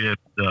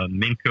Egypt,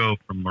 Minko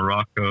from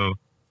Morocco,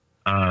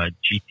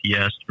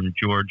 GTS from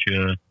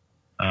Georgia.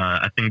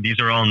 I think these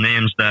are all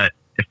names that,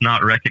 if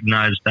not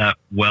recognized that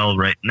well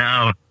right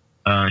now,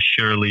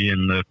 surely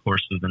in the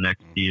course of the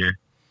next year,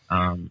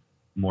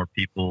 more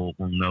people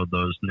will know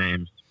those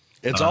names.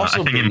 It's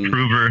also I think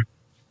Improver.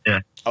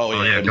 Yeah.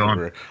 Oh yeah, go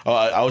on. Oh,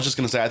 I was just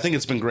gonna say, I think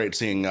it's been great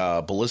seeing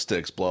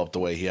Ballistics blow up the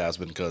way he has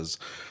been, because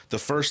the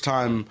first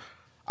time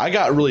I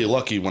got really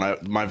lucky when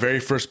my very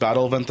first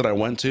battle event that I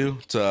went to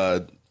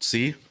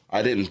see,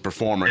 I didn't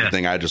perform or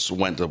anything. I just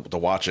went to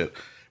watch it.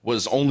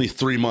 Was only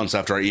 3 months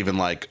after I even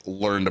like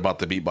learned about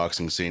the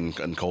beatboxing scene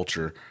and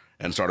culture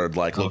and started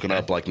like looking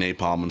up like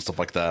Napalm and stuff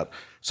like that.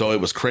 So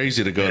it was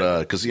crazy to go to,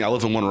 because I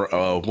live in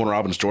Warner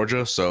Robins,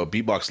 Georgia. So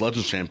Beatbox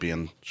Legends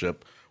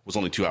Championship was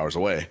only 2 hours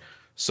away.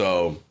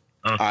 So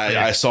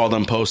I saw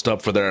them post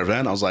up for their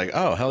event. I was like,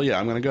 oh, hell yeah,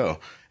 I'm going to go.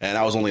 And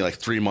I was only like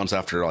 3 months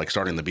after like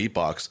starting the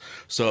beatbox.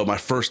 So my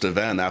first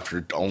event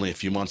after only a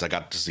few months, I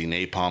got to see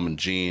Napalm and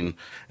Gene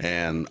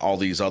and all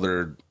these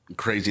other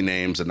crazy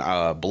names. And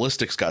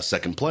Ballistics got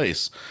second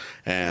place.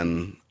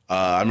 And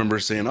I remember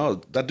saying,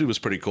 oh, that dude was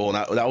pretty cool.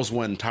 And that was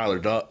when Tyler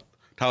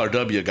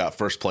W got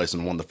first place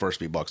and won the first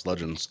Beatbox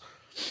Legends.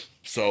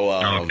 So,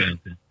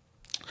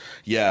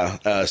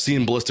 yeah,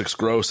 seeing Ballistics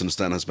grow since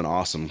then has been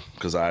awesome,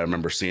 because I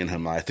remember seeing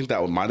him. I think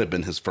that might have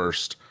been his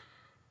first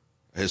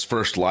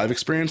live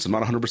experience. I'm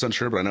not 100%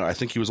 sure, but I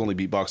think he was only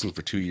beatboxing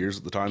for 2 years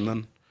at the time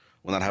then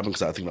when that happened,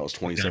 because I think that was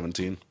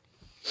 2017.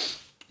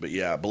 But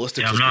yeah,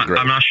 Ballistics has been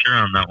great. I'm not sure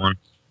on that one.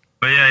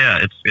 But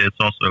yeah, it's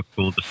also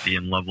cool to see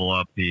him level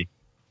up. He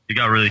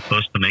got really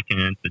close to making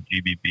it into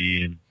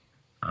GBB, and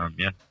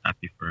yeah,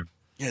 happy for him.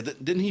 Yeah,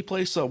 didn't he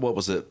place, what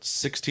was it,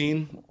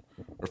 16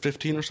 or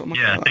 15 or something?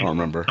 Yeah, I don't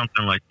remember.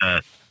 Something like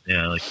that.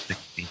 Yeah, like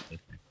 16. I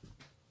think.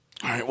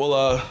 All right.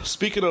 Well,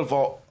 speaking of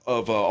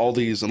all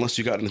these, unless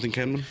you got anything,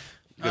 Camden,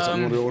 you got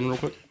something you want to go in real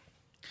quick?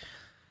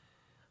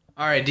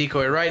 All right,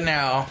 Decoy. Right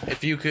now,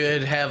 if you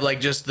could have like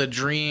just the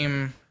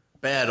dream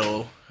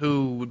battle,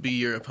 who would be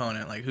your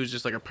opponent? Like, who's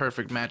just like a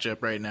perfect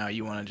matchup right now?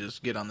 You want to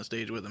just get on the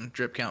stage with him?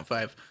 Drip count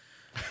 5.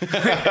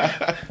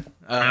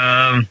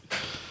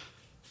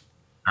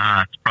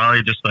 It's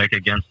probably just like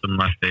against some of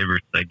my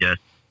favorites, I guess.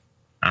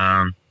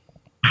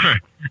 I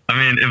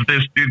mean, if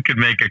this dude could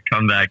make a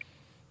comeback,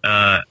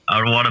 I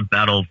want to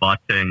battle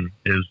Vateng.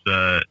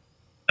 I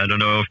don't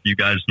know if you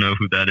guys know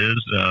who that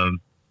is.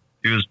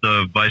 He was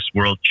the vice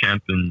world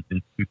champion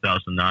in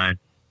 2009,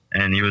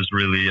 and he was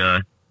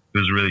really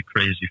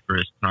crazy for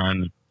his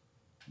time.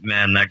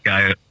 Man, that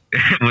guy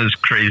was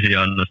crazy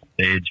on the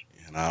stage.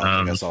 You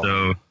know,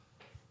 so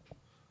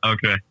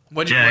okay,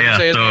 What'd you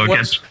say? So What's...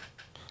 against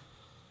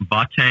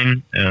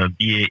Vateng, Bahtang.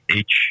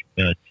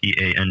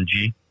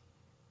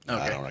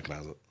 I don't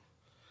recognize it.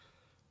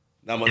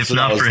 Not If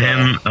not for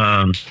him,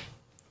 go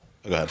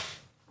ahead.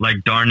 like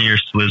Darney or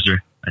Slizzer,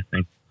 I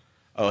think.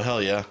 Oh,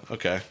 hell yeah.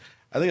 Okay.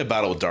 I think a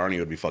battle with Darney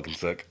would be fucking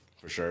sick,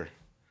 for sure.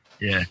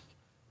 Yeah.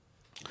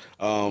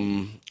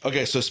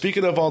 Okay, so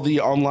speaking of all the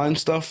online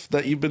stuff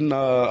that you've been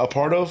a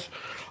part of,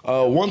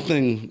 one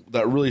thing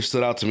that really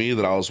stood out to me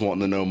that I was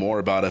wanting to know more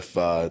about, if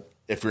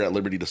you're at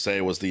liberty to say,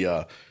 was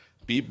the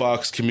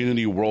Beatbox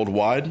Community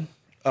Worldwide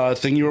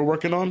thing you were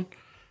working on.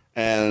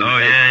 And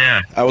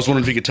yeah. I was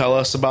wondering if you could tell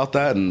us about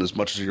that, and as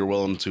much as you're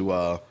willing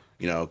to,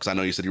 because I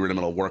know you said you were in the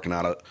middle of working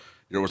on it,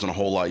 there wasn't a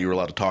whole lot you were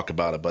allowed to talk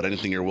about it, but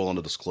anything you're willing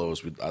to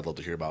disclose, I'd love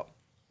to hear about.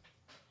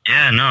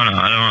 Yeah, no,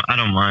 I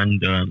don't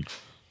mind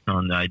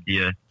on the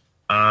idea.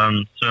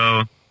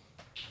 So,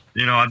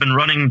 I've been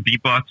running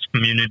Beatbox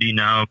Community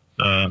now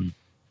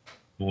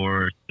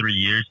for 3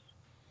 years,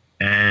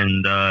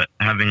 and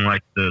having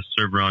like the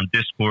server on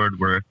Discord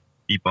where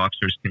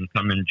beatboxers can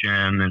come and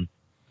jam and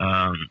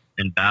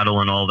battle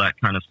and all that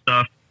kind of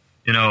stuff.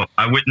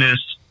 I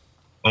witnessed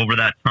over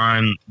that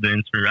time the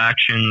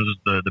interactions,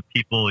 the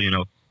people.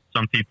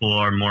 Some people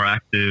are more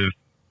active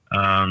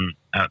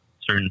at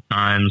certain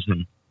times,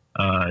 and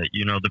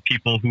the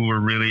people who were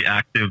really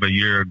active a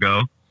year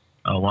ago,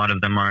 a lot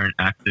of them aren't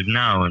active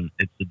now, and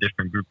it's a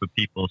different group of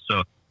people.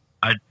 So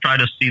I try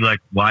to see like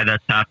why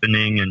that's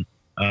happening, and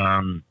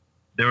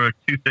there were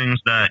two things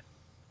that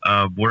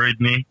worried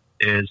me.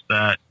 Is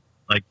that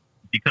like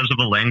because of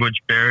the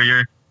language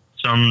barrier,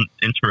 some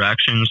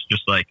interactions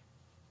just like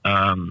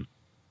kind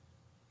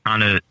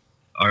of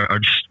are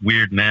just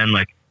weird, man.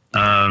 Like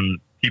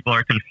people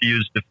are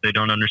confused if they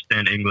don't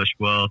understand English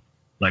well,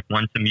 like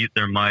when to mute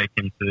their mic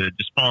and to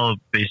just follow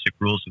basic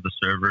rules of the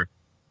server.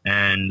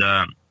 And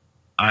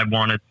I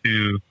wanted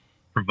to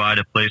provide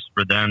a place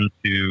for them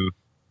to,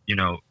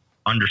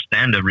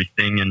 understand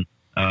everything and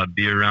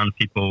be around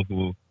people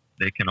who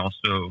they can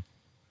also,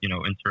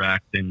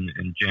 interact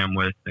and jam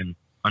with and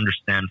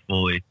understand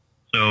fully.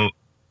 So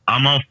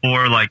I'm all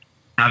for like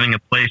having a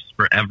place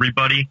for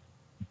everybody,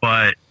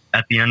 but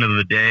at the end of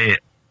the day,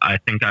 I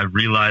think I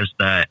realized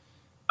that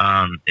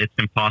it's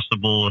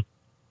impossible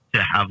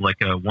to have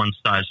like a one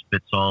size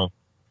fits all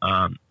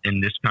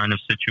in this kind of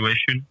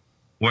situation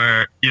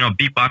where,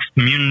 Beatbox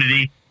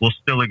Community will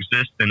still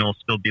exist and it'll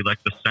still be like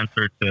the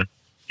center to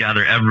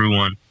gather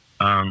everyone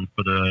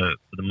for the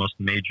most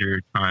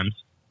major times.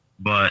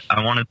 But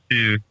I wanted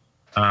to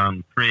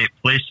create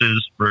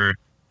places for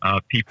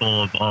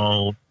people of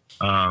all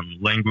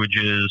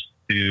languages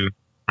to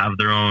have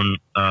their own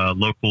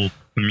local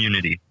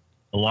community.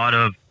 A lot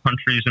of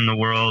countries in the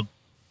world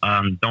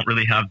don't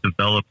really have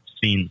developed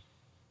scenes.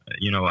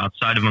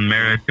 Outside of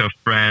America,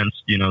 France,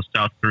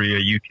 South Korea,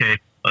 UK,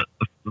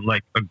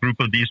 like a group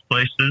of these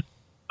places,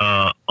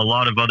 a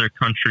lot of other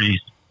countries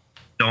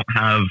don't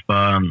have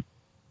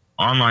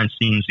online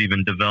scenes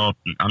even developed.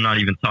 I'm not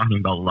even talking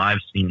about live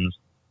scenes.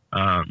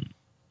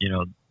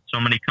 So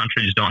many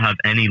countries don't have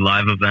any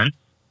live events.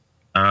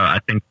 I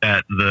think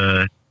that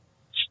the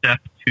step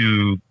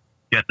to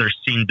get their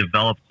scene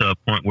developed to a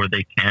point where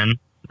they can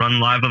run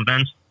live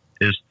events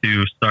is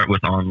to start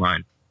with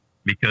online,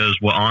 because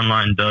what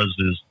online does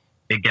is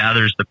it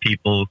gathers the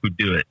people who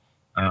do it.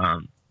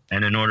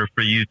 And in order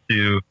for you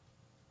to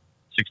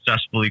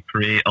successfully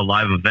create a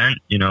live event,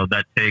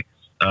 that takes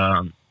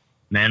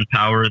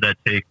manpower, that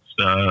takes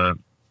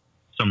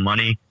some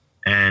money,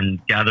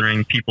 and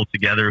gathering people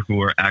together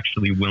who are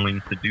actually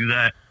willing to do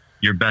that.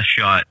 Your best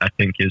shot, I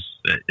think,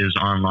 is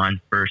online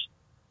first.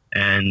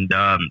 And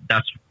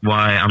that's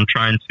why I'm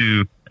trying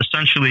to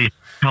essentially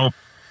help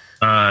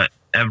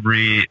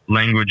every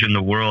language in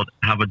the world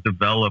have a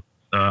developed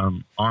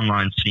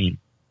online scene.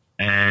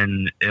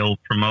 And it'll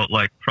promote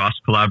like cross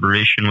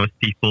collaboration with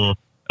people.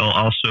 It'll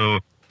also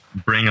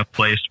bring a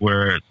place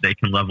where they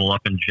can level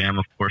up and jam,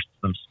 of course,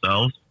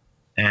 themselves.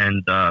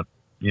 And,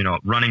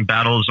 running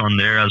battles on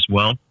there as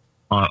well,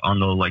 on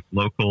the like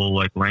local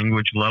like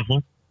language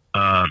level.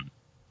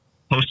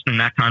 Posting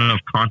that kind of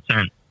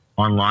content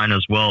online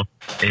as well,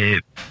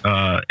 it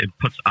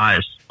puts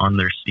eyes on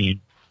their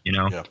scene,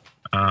 Yeah,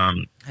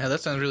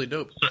 that sounds really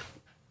dope. So,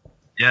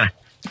 yeah.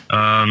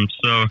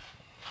 So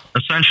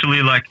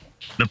essentially, like,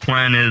 the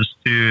plan is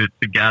to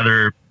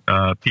gather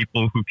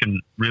people who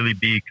can really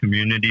be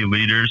community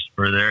leaders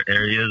for their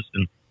areas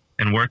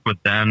and work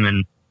with them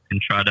and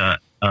try to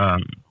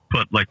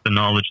put like the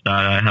knowledge that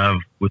I have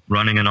with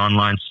running an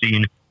online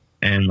scene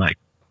and like,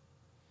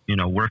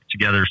 work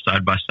together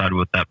side by side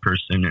with that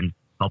person and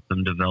help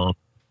them develop,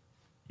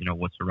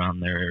 what's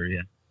around their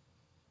area.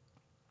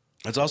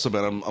 That's awesome,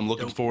 man. I'm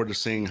looking forward to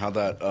seeing how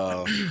that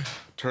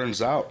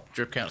turns out.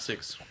 Drip count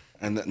 6.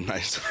 And then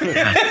nice.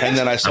 And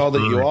then I saw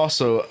that you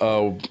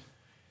also.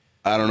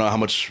 I don't know how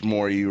much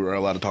more you are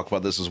allowed to talk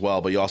about this as well,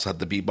 but you also had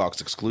the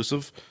Beatbox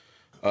exclusive,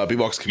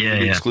 Beatbox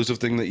community exclusive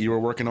thing that you were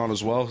working on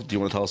as well. Do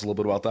you want to tell us a little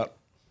bit about that?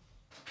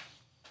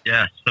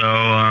 Yeah.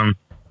 So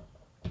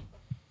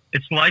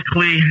it's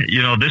likely,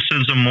 this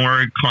is a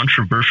more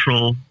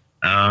controversial,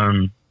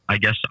 I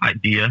guess,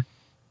 idea,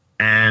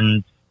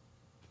 and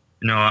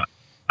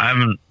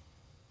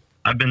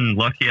I've been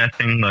lucky. I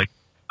think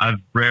I've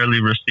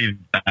rarely received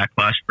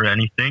backlash for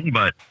anything,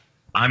 but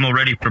I'm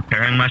already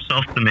preparing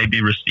myself to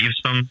maybe receive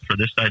some for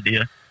this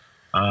idea.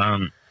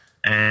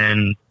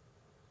 And,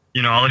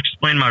 I'll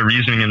explain my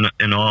reasoning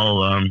in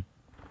all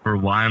for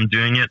why I'm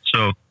doing it.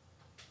 So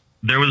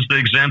there was the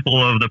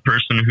example of the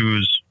person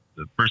whose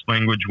first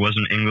language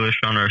wasn't English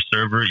on our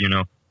server.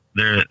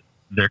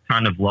 They're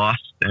kind of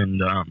lost,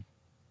 and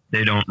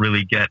they don't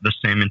really get the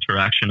same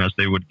interaction as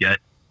they would get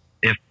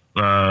if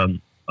a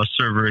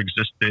server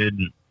existed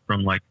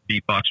from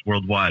Beatbox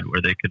Worldwide,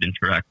 where they could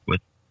interact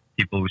with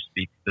people who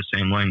speak the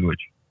same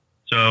language.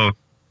 So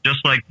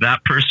just like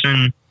that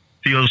person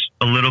feels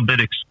a little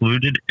bit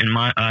excluded in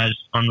my eyes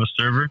on the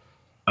server,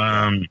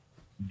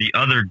 the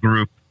other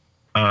group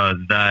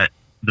that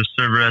the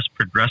server has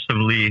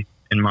progressively,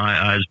 in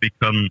my eyes,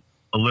 become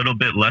a little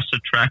bit less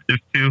attractive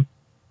to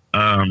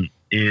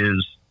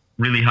is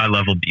really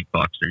high-level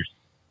beatboxers.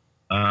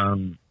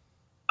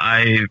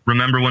 I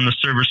remember when the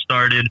server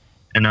started,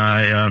 and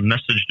I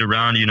messaged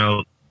around,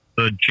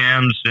 the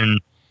jams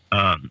and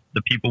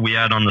the people we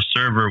had on the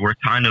server were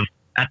kind of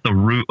at the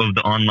root of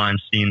the online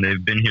scene.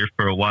 They've been here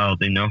for a while.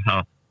 They know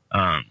how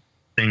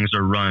things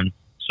are run.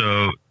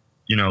 So,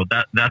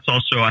 that's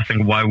also, I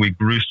think, why we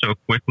grew so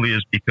quickly,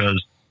 is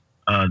because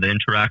the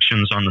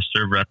interactions on the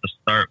server at the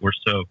start were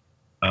so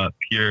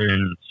pure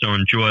and so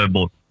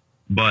enjoyable.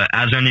 But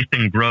as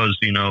anything grows,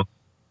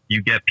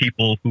 you get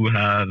people who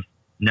have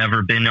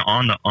never been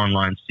on the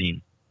online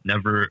scene,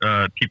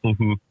 people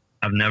who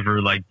have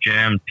never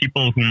jammed,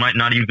 people who might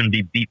not even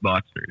be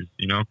beatboxers.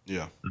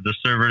 Yeah. The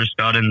servers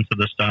got into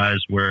the size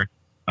where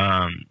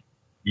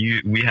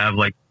we have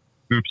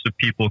groups of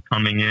people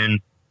coming in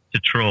to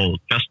troll,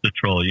 just to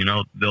troll.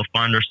 They'll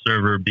find our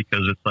server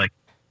because it's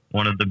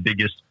one of the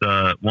biggest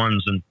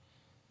ones, and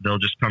they'll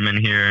just come in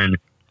here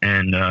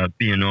and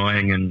be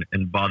annoying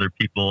and bother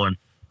people. And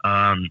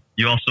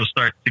you also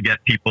start to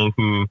get people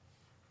who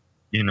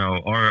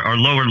are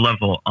lower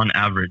level on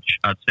average.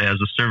 I'd say as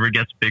the server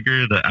gets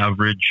bigger, the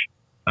average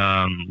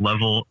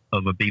level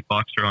of a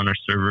beatboxer on our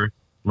server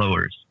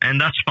lowers, and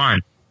that's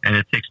fine. And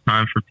it takes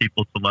time for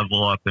people to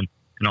level up and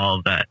all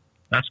of that.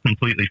 That's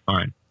completely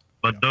fine.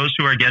 But those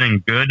who are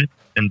getting good,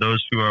 and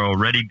those who are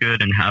already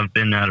good and have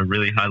been at a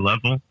really high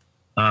level,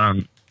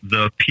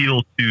 the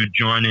appeal to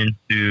join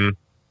into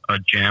a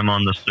jam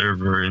on the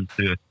server and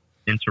to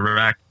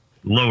interact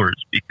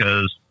lowers,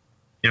 because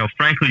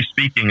frankly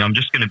speaking, I'm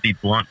just going to be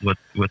blunt with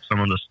some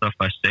of the stuff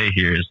I say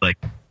here, is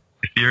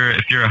if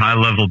you're a high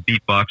level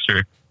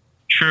beatboxer,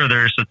 sure,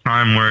 there's a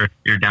time where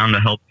you're down to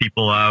help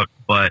people out,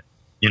 but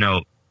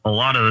a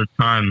lot of the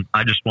time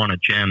I just want to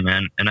jam,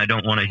 man, and I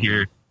don't want to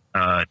hear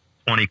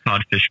 20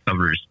 Codfish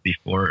covers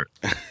before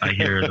I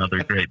hear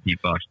another great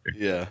beatboxer.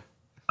 Yeah,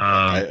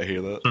 I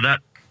hear that.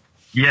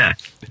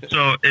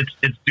 So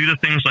it's due to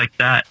things like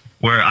that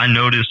where I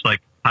notice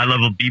high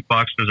level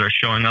beatboxers are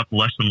showing up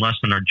less and less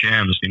in our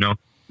jams.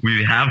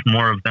 We have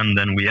more of them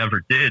than we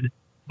ever did,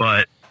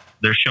 but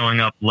they're showing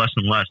up less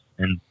and less.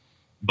 And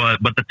but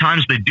the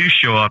times they do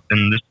show up,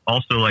 and this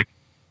also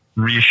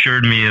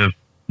reassured me of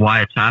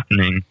why it's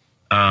happening,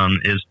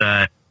 is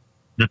that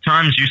the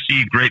times you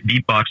see great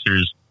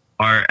beatboxers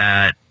are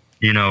at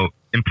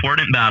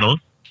important battles.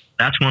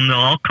 That's when they'll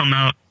all come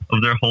out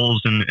of their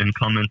holes and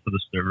come into the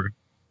server,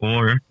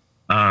 or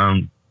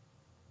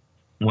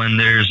when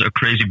there's a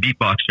crazy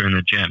beatboxer in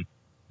the jam.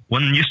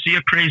 When you see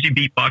a crazy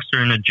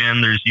beatboxer in a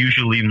jam, there's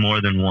usually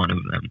more than one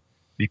of them,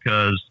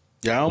 because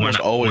I almost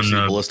always see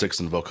Ballistics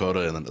and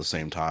Vokoda at the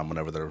same time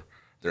whenever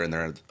they're in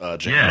there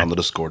jamming on the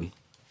Discord.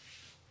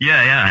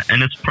 Yeah,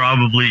 and it's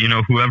probably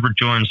whoever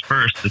joins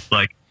first. It's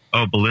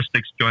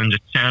Ballistics joins a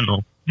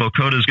channel.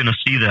 Vokoda's gonna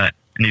see that,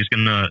 and he's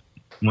gonna,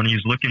 when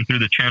he's looking through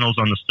the channels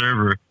on the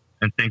server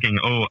and thinking,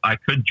 oh, I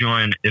could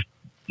join if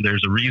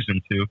there's a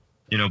reason to.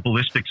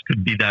 Ballistics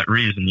could be that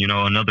reason.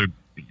 Another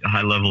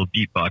high level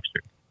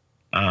beatboxer.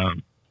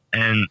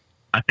 And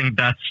I think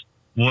that's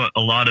what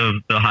a lot of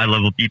the high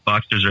level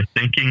beatboxers are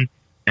thinking.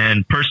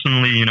 And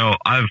personally,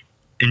 I've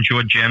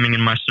enjoyed jamming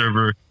in my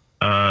server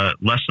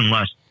less and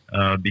less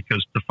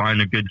because to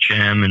find a good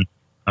jam,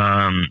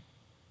 and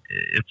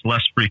it's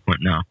less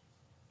frequent now.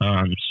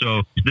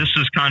 So this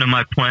is kind of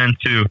my plan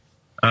to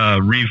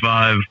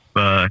revive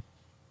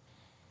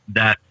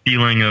that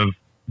feeling of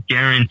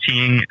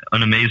guaranteeing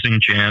an amazing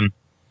jam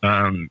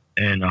and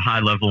a high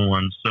level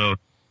one. So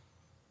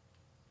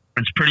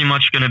it's pretty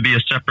much going to be a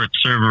separate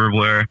server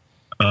where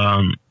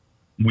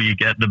we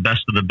get the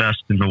best of the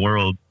best in the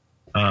world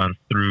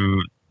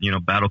through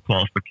battle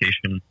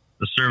qualification.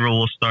 The server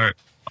will start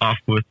off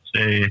with,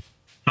 say,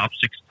 top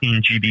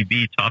 16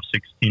 GBB, top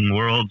 16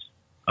 Worlds,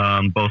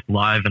 both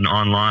live and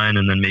online,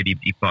 and then maybe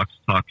Beatbox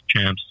Talk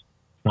Champs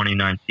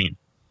 2019.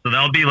 So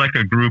that'll be like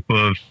a group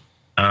of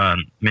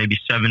maybe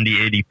 70,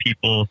 80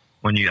 people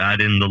when you add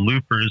in the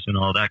loopers and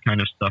all that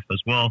kind of stuff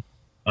as well.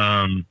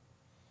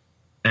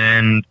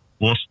 And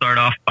we'll start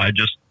off by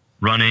just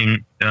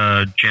running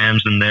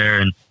jams in there.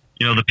 And,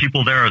 you know, the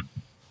people there,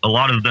 a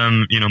lot of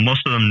them, you know,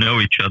 most of them know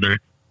each other,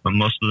 but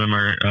most of them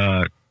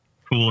are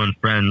cool and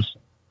friends.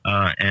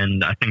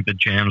 And I think the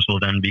jams will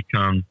then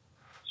become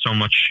so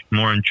much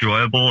more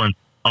enjoyable. And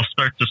I'll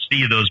start to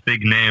see those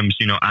big names,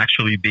 you know,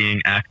 actually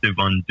being active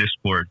on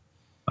Discord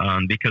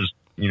because,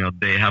 you know,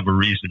 they have a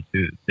reason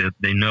to.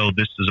 They know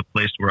this is a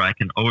place where I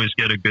can always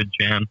get a good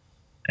jam.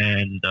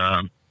 And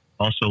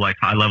also like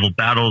high-level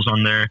battles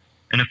on there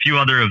and a few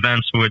other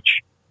events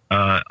which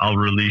I'll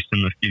release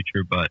in the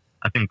future, but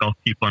I think I'll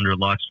keep under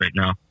locks right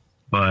now.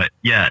 But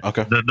yeah,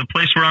 Okay. the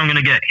place where I'm going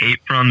to get hate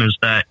from is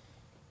that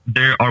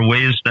there are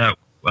ways that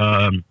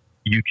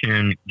you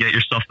can get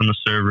yourself in the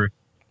server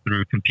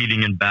through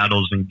competing in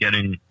battles and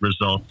getting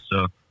results.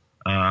 So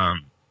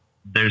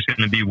there's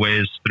going to be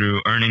ways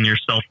through earning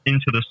yourself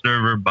into the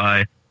server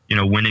by, you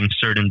know, winning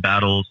certain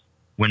battles,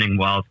 winning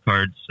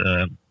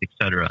wildcards,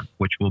 etc.,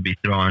 which we'll be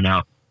throwing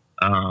out.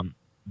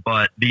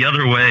 But the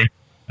other way,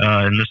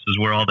 and this is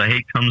where all the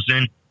hate comes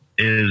in,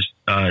 is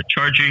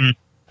charging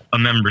a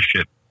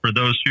membership for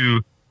those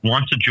who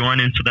want to join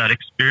into that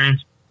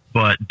experience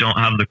but don't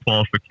have the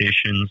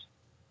qualifications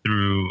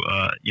through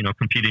you know,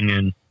 competing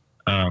in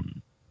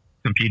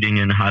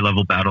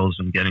high-level battles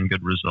and getting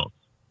good results.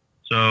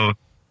 So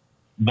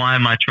why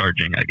am I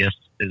charging, I guess,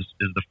 is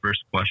the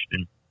first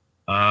question.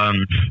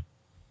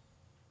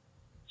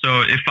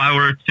 So if I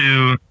were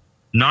to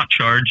not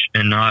charge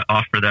and not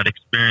offer that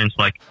experience,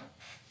 like,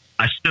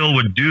 I still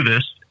would do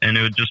this, and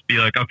it would just be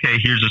like, okay,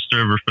 here's a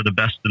server for the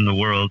best in the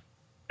world,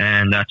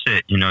 and that's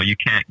it. You know, you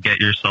can't get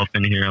yourself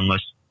in here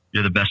unless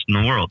you're the best in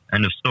the world.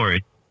 End of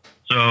story.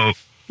 So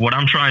what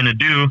I'm trying to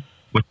do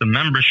with the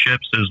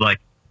memberships is, like,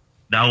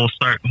 that will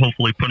start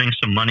hopefully putting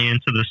some money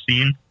into the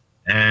scene,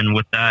 and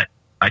with that,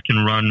 I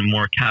can run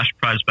more cash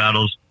prize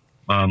battles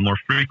more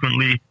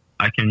frequently.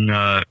 I can,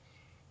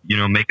 you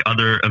know, make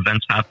other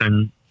events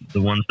happen,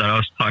 the ones that I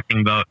was talking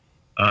about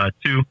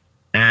too.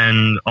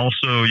 And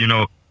also, you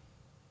know,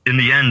 in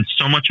the end,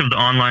 so much of the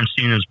online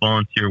scene is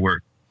volunteer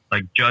work,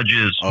 like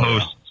judges,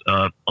 hosts.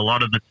 A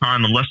lot of the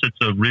time, unless it's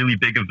a really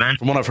big event,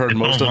 From what I've heard, it's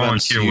most all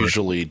events volunteer work.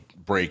 usually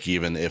break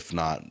even, if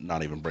not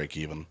even break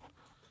even.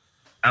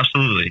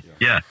 Absolutely.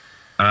 Yeah.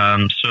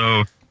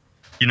 So,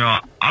 you know,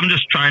 I'm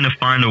just trying to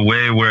find a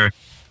way where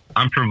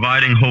I'm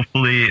providing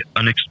hopefully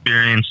an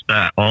experience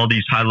that all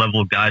these high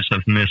level guys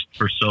have missed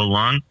for so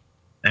long.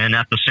 And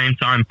at the same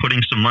time,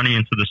 putting some money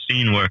into the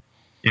scene where,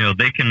 you know,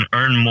 they can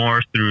earn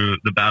more through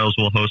the battles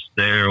we'll host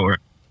there, or,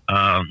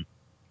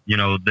 you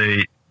know,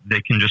 they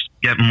can just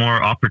get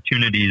more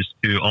opportunities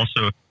to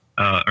also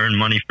earn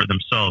money for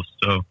themselves.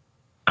 So,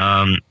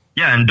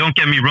 yeah, and don't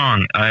get me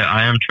wrong,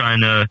 I am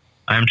trying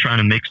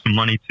to make some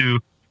money too.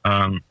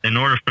 In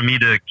order for me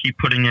to keep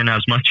putting in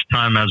as much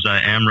time as I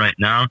am right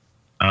now,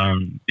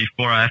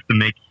 before I have to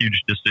make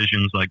huge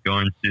decisions like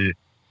going to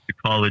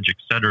college,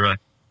 etc.,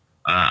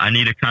 I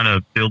need to kind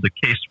of build a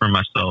case for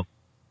myself.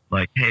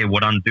 Like, hey,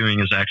 what I'm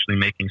doing is actually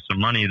making some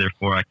money,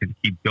 therefore I can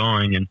keep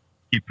going and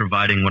keep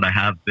providing what I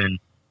have been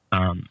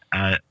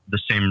at the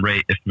same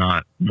rate, if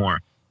not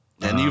more.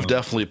 And you've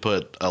definitely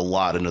put a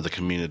lot into the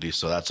community,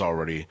 so that's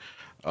already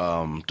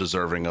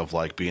deserving of,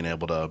 like, being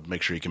able to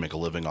make sure you can make a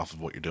living off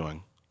of what you're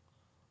doing,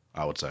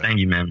 I would say. Thank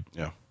you, man.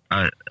 Yeah.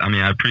 I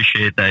mean, I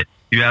appreciate that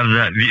you have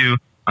that view.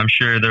 I'm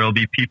sure there will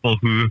be people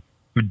who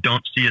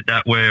don't see it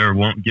that way or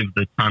won't give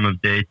the time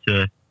of day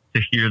to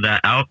hear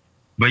that out.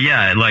 But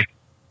yeah, like,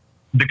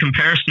 the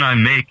comparison I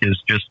make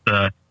is just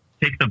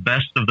take the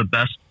best of the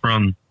best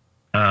from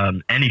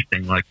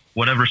anything, like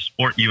whatever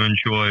sport you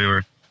enjoy,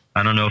 or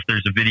I don't know if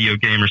there's a video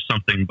game or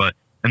something, but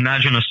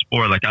imagine a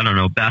sport like, I don't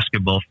know,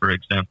 basketball, for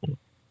example.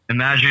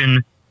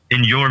 Imagine,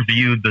 in your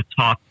view, the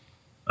top,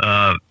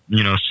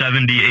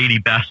 70, 80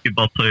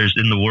 basketball players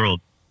in the world,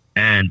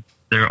 and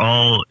they're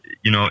all,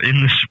 you know,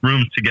 in this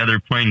room together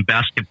playing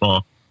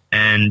basketball,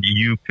 and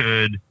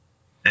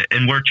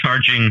we're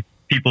charging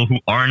people who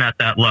aren't at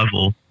that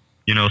level,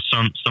 you know,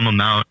 some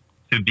amount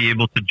to be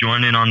able to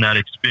join in on that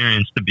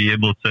experience, to be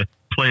able to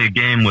play a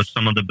game with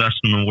some of the best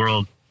in the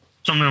world,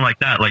 something like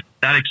that. Like,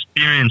 that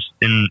experience,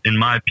 in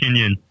my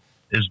opinion,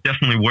 is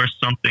definitely worth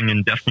something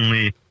and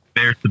definitely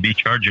fair to be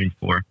charging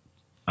for.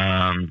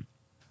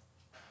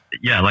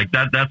 Yeah, like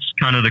that's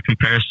kind of the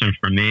comparison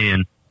for me.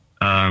 And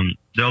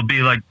there'll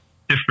be like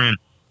different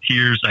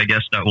tiers, I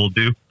guess, that we'll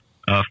do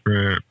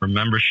for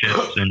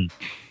memberships, and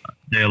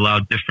they allow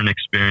different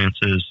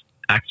experiences,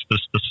 access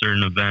to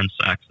certain events,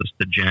 access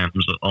to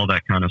jams, all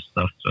that kind of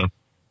stuff. So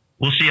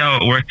we'll see how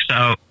it works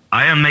out.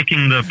 I am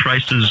making the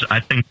prices, I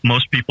think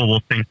most people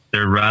will think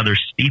they're rather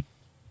steep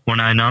when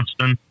I announce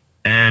them.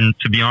 And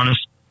to be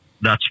honest,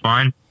 that's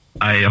fine.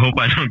 I hope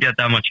I don't get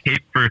that much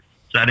hate for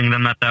setting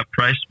them at that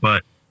price.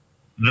 But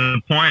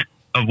the point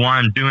of why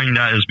I'm doing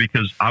that is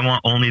because I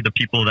want only the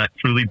people that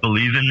truly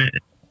believe in it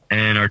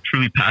and are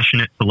truly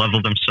passionate to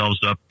level themselves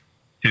up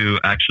to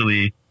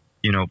actually,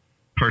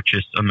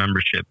 purchase a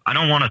membership. I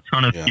don't want a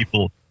ton of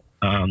people.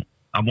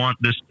 I want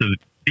this to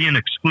be an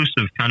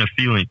exclusive kind of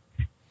feeling.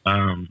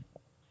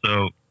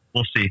 So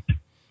we'll see.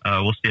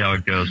 We'll see how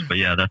it goes. But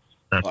yeah, that's.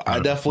 I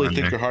definitely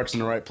think your heart's in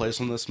the right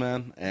place on this,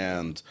 man,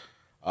 and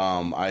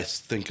I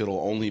think it'll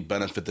only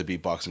benefit the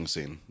beatboxing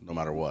scene, no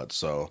matter what.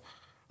 So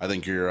I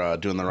think you're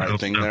doing the right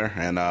thing there,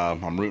 and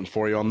I'm rooting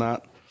for you on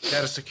that.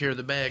 Gotta secure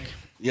the bag.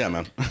 Yeah,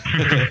 man.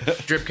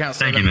 Drip count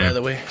 7, by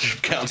the way.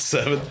 Drip count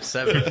 7.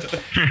 7. All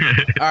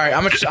right,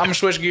 I'm gonna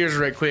switch gears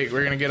right quick.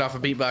 We're gonna get off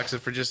of beatboxing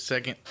for just a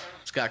second.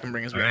 Scott can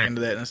bring us back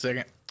into that in a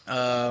second.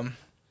 All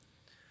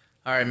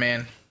right,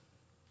 man.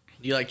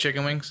 Do you like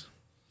chicken wings?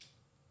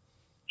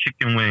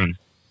 Chicken wings.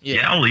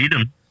 Yeah, I'll eat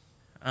them.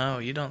 Oh,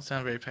 you don't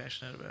sound very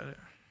passionate about it.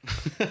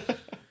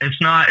 It's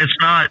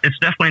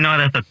definitely not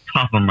at the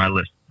top of my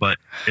list, but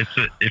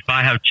if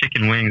I have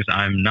chicken wings,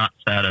 I'm not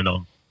sad at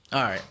all.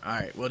 All right.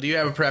 Well, do you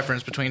have a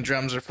preference between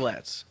drums or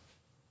flats?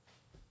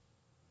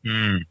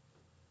 Since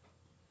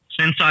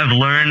I've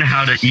learned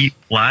how to eat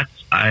flats,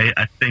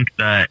 I think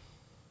that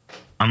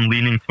I'm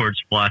leaning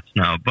towards flats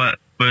now. But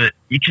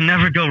you can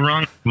never go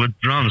wrong with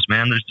drums,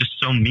 man. There's just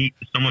so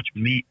much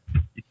meat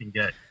you can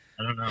get.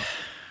 I don't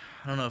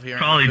know if you're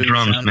probably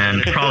drums, man.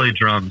 Probably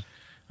drums.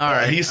 All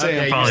right, he's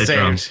saying probably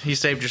drums. You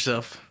saved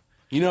yourself.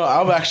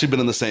 I've actually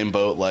been in the same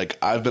boat. Like,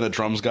 I've been a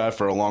drums guy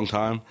for a long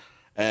time,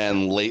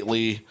 and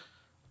lately,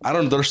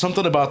 there's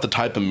something about the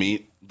type of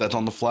meat that's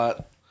on the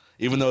flat.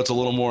 Even though it's a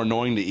little more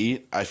annoying to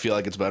eat, I feel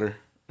like it's better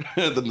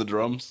than the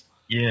drums.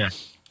 Yeah.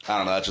 I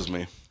don't know. That's just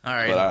me. All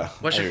right. But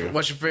what's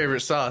your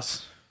favorite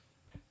sauce?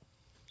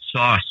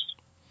 Sauce.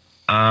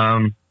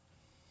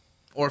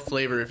 Or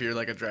flavor if you're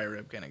like a dry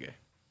rib kind of guy.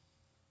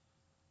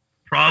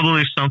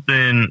 Probably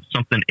something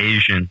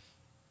Asian.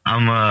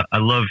 I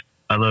love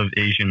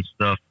Asian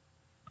stuff.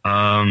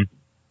 Somebody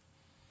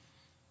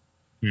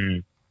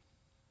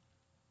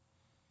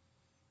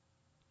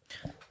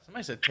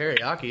said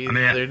teriyaki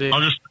the other day.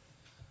 I'll just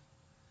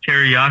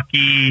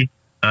teriyaki,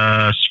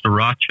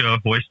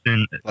 sriracha,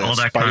 hoisin, like all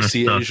that kind of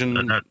stuff. Asian.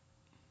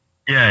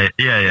 Yeah.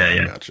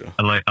 Gotcha.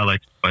 I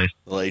like spice.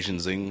 The Asian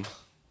zing.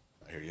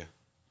 I hear you.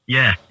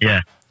 Yeah.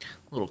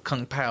 Little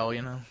kung pao,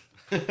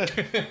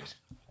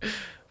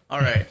 All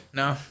right.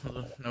 No,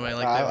 nobody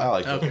like that. I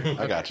like that. Okay.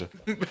 I gotcha.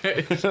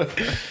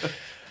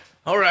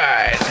 All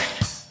right.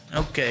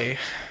 Okay.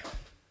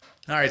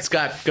 All right,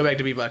 Scott, go back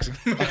to beatboxing.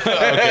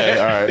 Okay,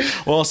 all right.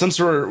 Well, since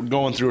we're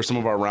going through some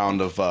of our round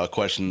of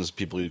questions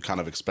people you kind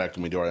of expect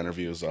when we do our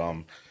interviews,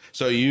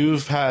 so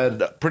you've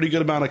had a pretty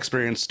good amount of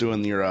experience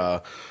doing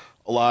your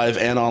live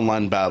and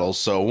online battles.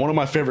 So one of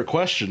my favorite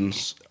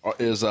questions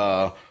is,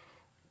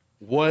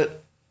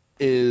 what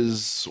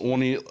is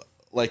one of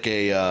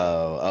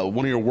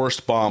one of your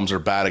worst bombs or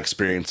bad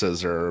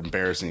experiences or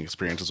embarrassing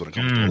experiences when it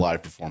comes to a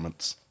live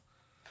performance?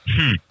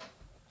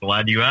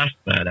 Glad you asked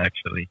that,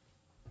 actually.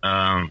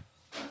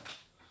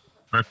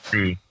 Let's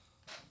see.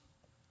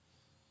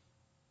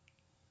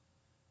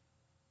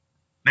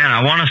 Man,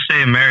 I want to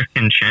say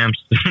American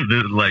Champs,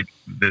 the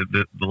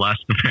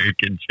last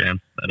American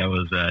Champs that I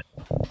was at.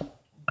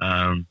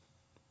 I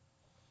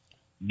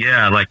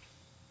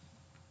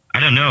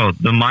don't know.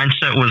 The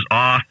mindset was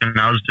off, and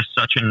I was just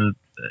in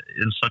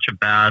such a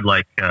bad,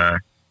 I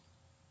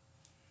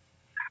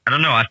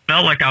don't know. I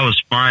felt like I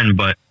was fine,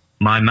 but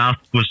my mouth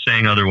was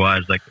saying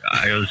otherwise. Like,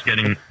 I was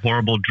getting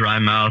horrible dry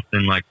mouth,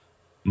 and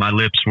my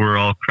lips were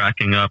all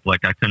cracking up.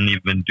 Like, I couldn't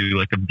even do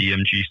a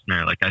BMG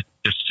snare. Like, I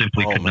just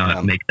simply could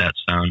not make that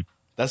sound.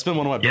 That's been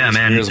one of my biggest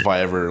fears if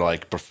I ever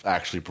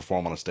actually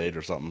perform on a stage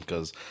or something.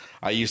 Because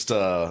I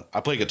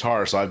play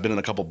guitar, so I've been in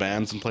a couple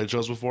bands and played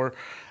shows before,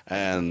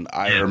 and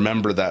I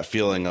remember that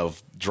feeling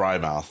of dry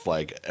mouth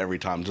every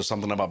time. Just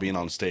something about being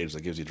on stage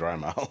that gives you dry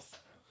mouth.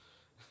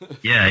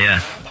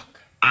 Yeah.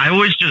 I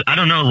always I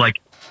don't know. I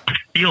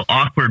feel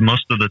awkward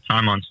most of the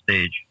time on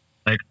stage.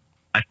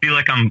 I feel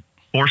like I'm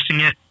forcing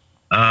it.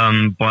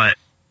 But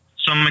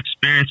some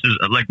experiences,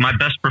 my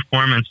best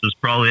performance is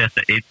probably at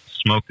the 8th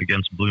Smoke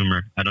against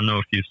Bloomer. I don't know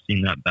if you've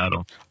seen that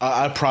battle.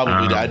 I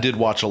probably did. I did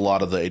watch a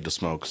lot of the 8th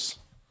Smokes,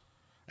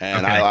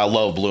 and okay. I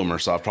love Bloomer,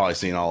 so I've probably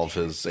seen all of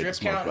his 8th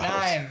Smoke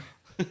battles.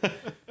 9.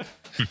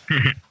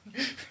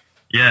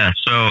 Yeah,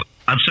 so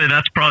I'd say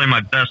that's probably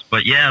my best.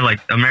 But yeah,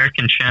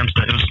 American Champs,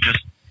 it was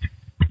just,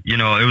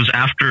 it was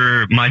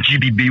after my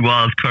GBB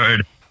wild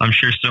card. I'm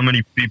sure so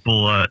many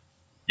people,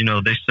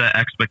 they set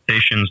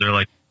expectations. They're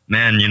like,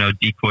 man,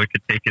 Decoy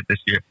could take it this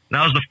year. And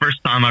that was the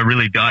first time I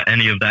really got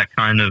any of that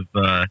kind of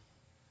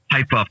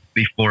hype up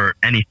before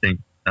anything.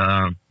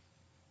 They're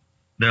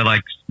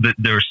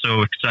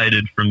so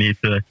excited for me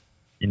to,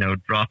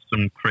 drop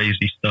some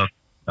crazy stuff.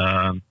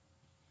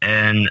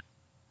 And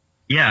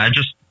yeah,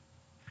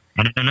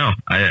 I don't know.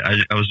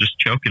 I was just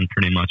choking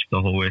pretty much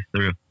the whole way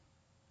through.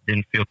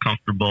 Didn't feel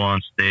comfortable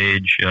on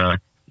stage.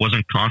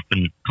 Wasn't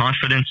confident.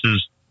 Confidence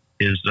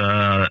is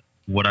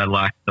what I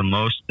lacked the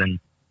most. And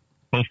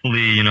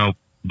hopefully,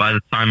 by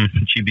the time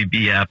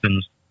GBB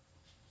happens,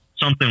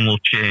 something will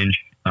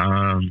change.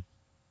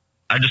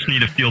 I just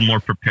need to feel more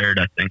prepared,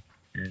 I think,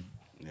 and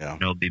Yeah.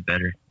 it'll be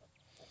better.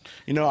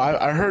 You know,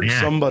 I heard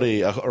Yeah.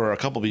 somebody or a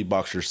couple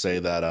beatboxers say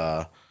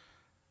that,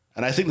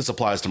 and I think this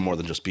applies to more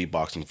than just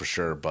beatboxing for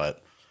sure,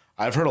 but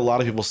I've heard a lot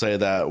of people say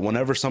that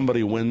whenever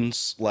somebody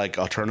wins like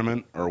a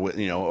tournament or,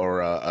 you know,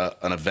 or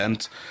an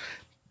event,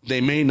 they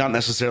may not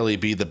necessarily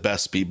be the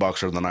best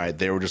beatboxer of the night.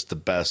 They were just the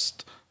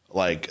best,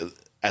 like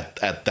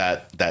at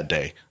that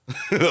day.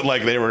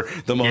 Like they were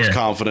the most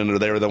confident, or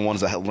they were the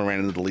ones that ran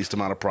into the least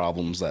amount of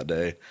problems that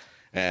day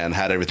and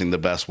had everything the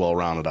best, well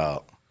rounded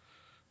out.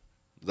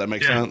 Does that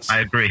make sense? I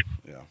agree.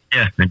 Yeah.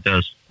 Yeah, it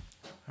does.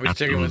 Are we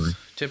sticking Absolutely. with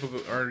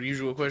typical or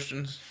usual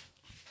questions?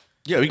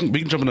 Yeah, we can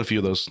jump into a few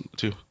of those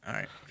too. All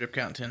right, drip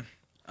count 10.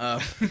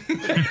 All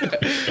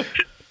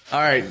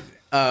right,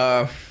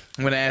 I'm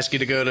going to ask you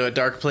to go to a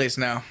dark place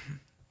now.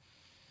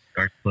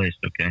 Dark place,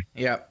 okay.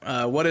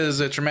 Yeah. What is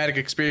a traumatic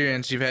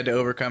experience you've had to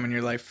overcome in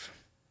your life?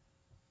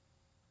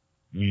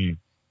 Mm.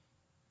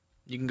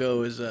 You can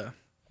go as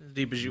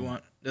deep as you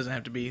want. Doesn't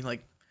have to be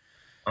like.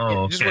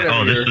 Oh, just okay.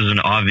 whatever Oh, this you're- is an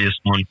obvious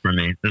one for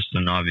me.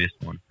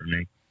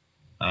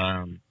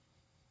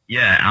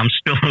 Yeah, I'm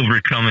still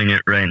overcoming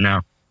it right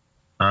now.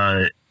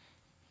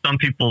 Some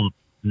people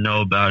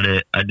know about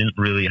it. I didn't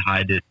really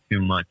hide it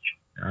too much.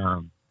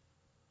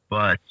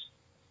 But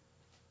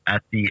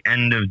at the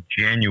end of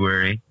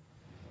January,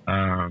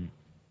 I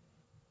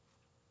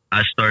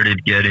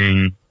started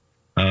getting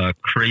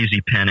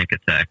crazy panic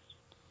attacks.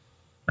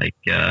 Like,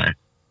 yeah,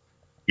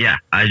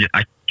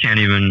 I can't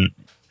even.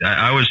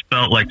 I always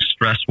felt like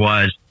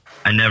stress-wise,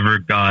 I never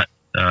got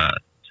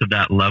to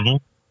that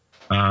level.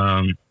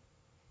 And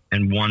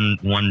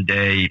one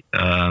day,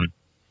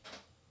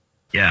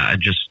 yeah, I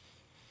just,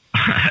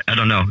 I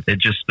don't know. It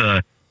just,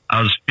 I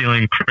was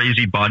feeling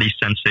crazy body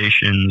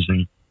sensations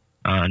and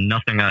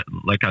nothing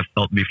like I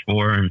felt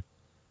before, and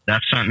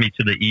that sent me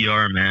to the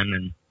ER,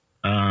 man.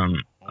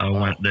 And I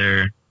went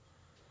there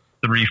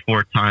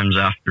 3-4 times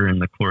after in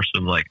the course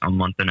of like a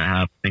month and a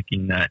half,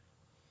 thinking that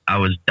I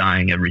was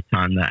dying every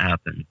time that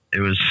happened. It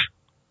was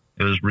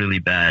really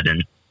bad.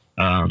 And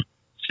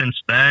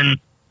since then,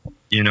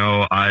 you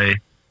know, I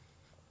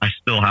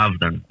still have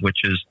them,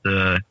 which is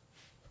the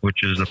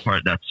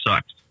part that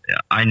sucks.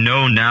 I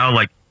know now,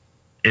 like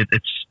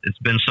it's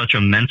been such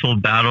a mental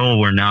battle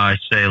where now I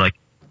say like,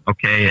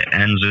 okay, it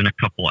ends in a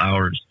couple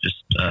hours.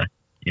 Just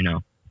you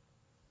know,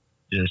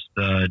 just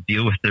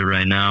deal with it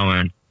right now,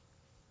 and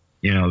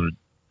you know,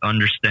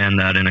 understand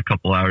that in a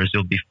couple hours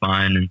you'll be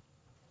fine. And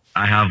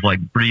I have like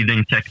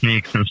breathing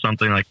techniques and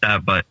something like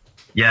that, but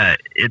yeah,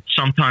 it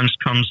sometimes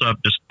comes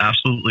up just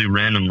absolutely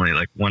randomly,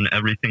 like when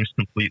everything's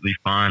completely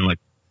fine. Like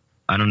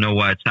I don't know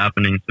why it's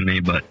happening to me,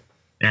 but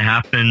it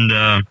happened.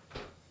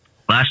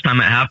 Last time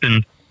it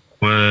happened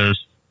was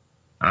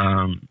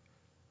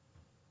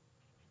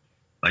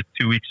like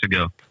 2 weeks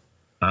ago.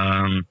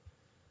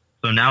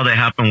 So now they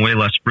happen way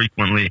less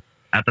frequently.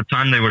 At the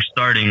time they were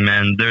starting,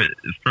 man,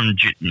 from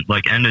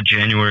like end of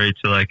January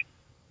to like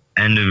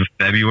end of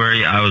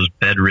February, I was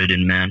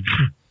bedridden, man.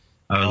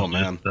 I was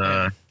man.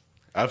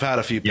 I've had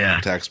a few panic Yeah.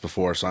 attacks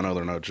before, so I know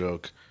they're no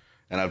joke.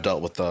 And I've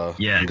dealt with the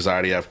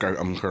anxiety.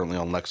 I'm currently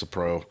on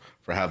Lexapro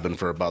have been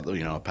for about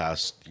the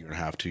past year and a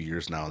half, 2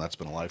 years now, and that's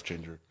been a life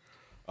changer.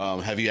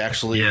 Have you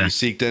actually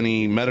seeked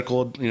any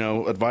medical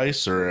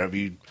advice, or have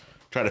you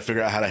tried to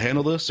figure out how to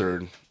handle this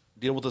or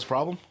deal with this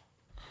problem?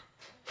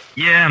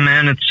 Yeah,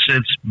 man,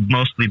 it's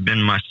mostly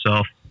been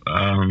myself.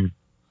 Don't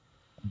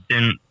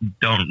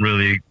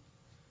really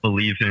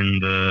believe in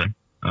the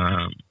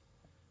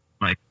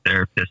like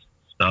therapist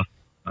stuff.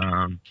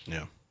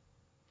 Yeah.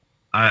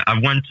 I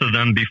went to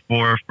them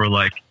before for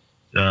like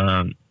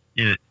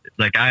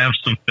like I have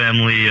some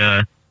family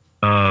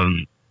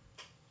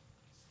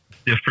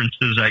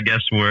differences, I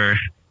guess, where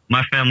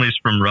my family's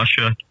from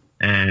Russia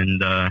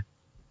and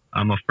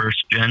I'm a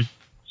first gen.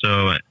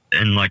 So,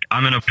 and like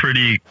I'm in a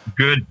pretty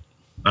good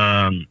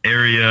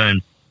area,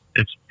 and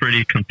it's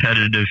pretty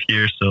competitive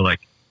here. So like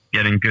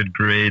getting good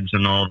grades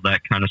and all of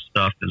that kind of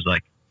stuff is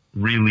like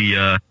really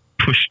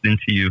pushed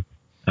into you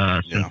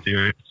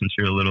since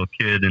you're a little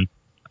kid. And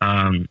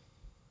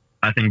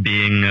I think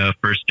being a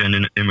first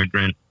gen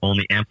immigrant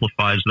only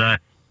amplifies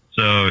that.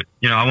 So,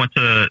 I went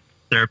to a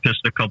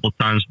therapist a couple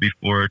times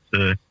before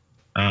to,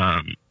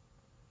 I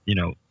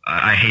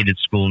hated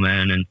school,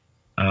 man. And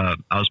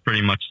I was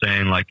pretty much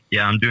saying like,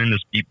 yeah, I'm doing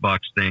this beatbox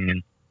thing.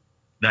 And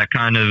that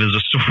kind of is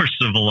a source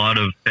of a lot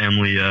of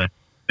family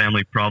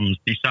problems.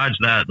 Besides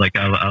that, like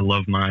I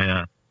love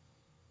my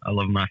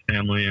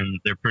family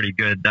and they're pretty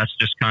good. That's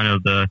just kind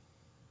of the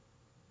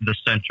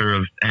center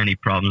of any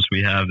problems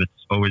we have.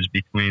 It's always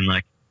between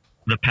like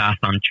the path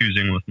I'm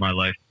choosing with my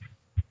life.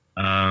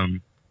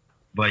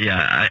 But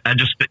yeah,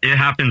 it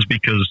happens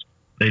because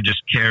they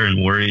just care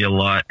and worry a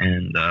lot.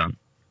 And,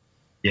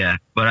 yeah,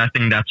 but I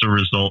think that's a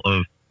result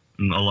of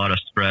a lot of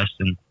stress.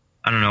 And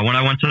I don't know, when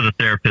I went to the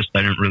therapist,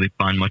 I didn't really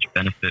find much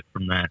benefit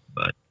from that,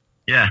 but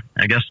yeah,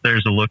 I guess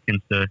there's a look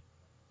into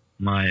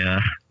my,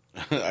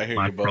 I hear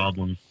my you, bud.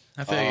 problems.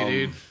 I feel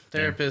you, dude.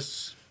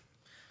 Therapists,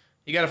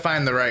 You got to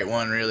find the right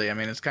one, really. I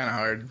mean, it's kind of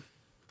hard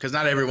because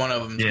not every one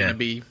of them is going to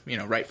be,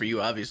 right for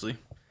you, obviously.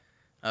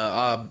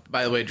 By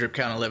the way, drip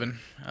count 11.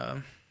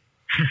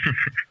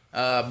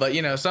 But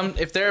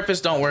if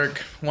therapists don't work,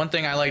 one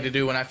thing I like to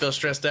do when I feel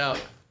stressed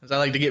out is I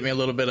like to get me a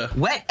little bit of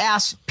wet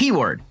ass P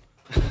word.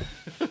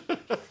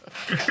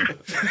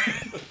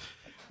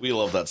 We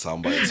love that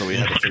soundbite, so we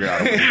had to figure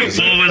out. What was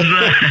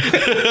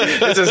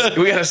that?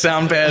 We got a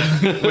sound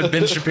pad with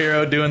Ben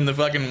Shapiro doing the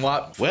fucking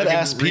WAP. Wet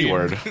ass P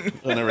word.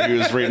 Whenever he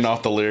was reading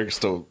off the lyrics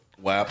to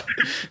WAP.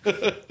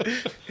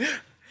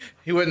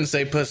 He wouldn't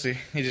say pussy.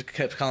 He just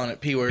kept calling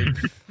it P word.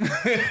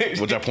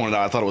 Which I pointed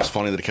out. I thought it was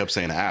funny that he kept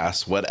saying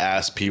ass. Wet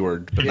ass P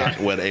word, but not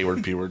wet A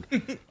word P word.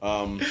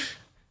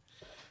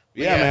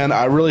 Yeah, man.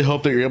 I really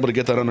hope that you're able to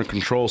get that under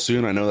control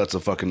soon. I know that's a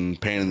fucking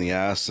pain in the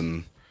ass,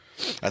 and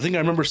I think I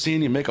remember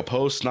seeing you make a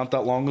post not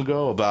that long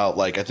ago about,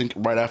 like, I think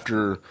right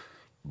after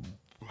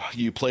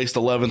you placed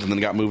 11th and then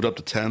got moved up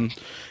to 10th,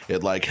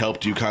 it, like,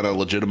 helped you kind of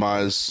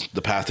legitimize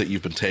the path that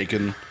you've been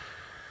taking.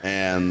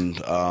 And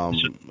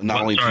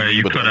not only sorry,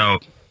 you cut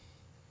out.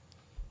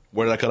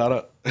 Where did I cut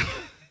out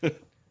at?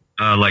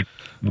 Like,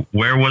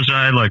 where was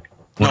I? Like,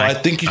 no, I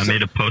think I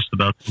made a post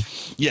about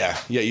this. Yeah,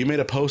 you made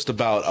a post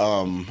about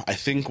I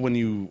think when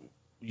you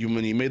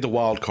made the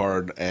wild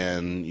card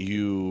and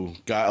you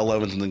got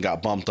 11th and then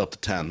got bumped up to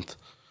 10th,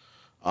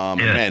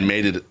 and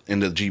made it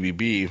into the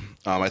GBB.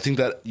 I think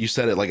that you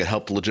said it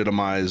helped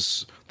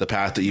legitimize the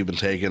path that you've been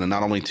taking, and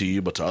not only to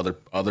you but to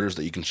others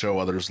that you can show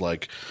others,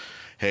 like,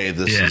 hey,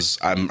 this is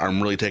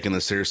I'm really taking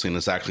this seriously, and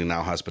this actually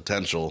now has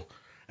potential.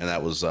 And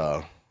that was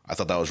I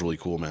thought that was really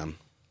cool, man.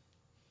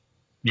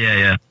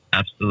 Yeah,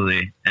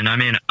 absolutely. And I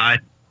mean, I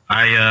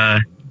as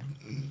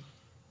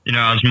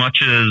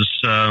much as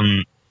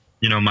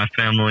my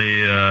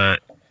family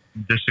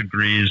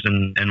disagrees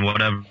and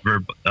whatever,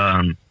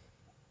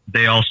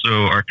 they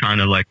also are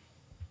kind of like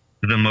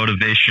the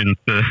motivation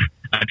to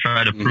I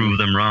try to prove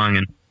them wrong.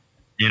 And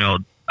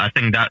I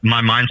think that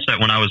my mindset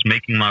when I was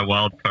making my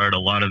wild card, a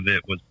lot of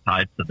it was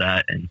tied to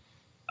that. And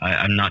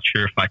I'm not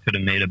sure if I could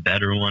have made a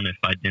better one if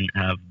I didn't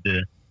have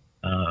the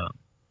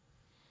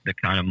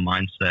kind of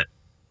mindset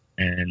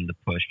and the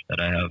push that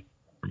I have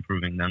from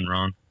proving them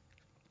wrong.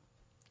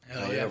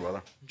 Hell yeah,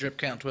 brother. Drip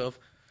count 12.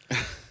 All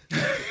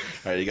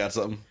right, you got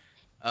something?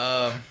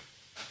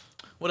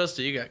 What else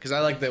do you got? Because I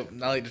like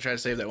to try to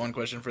save that one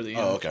question for the end.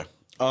 Oh, okay.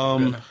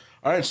 All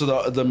right,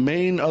 so the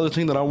main other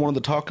thing that I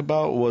wanted to talk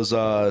about was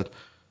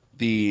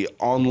the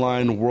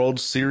online World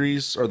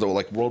Series, or the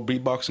World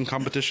Beatboxing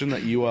competition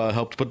that you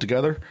helped put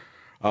together.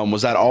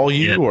 Was that all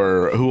you,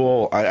 or who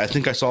all? I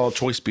think I saw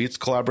Choice Beats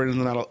collaborating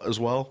in that as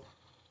well.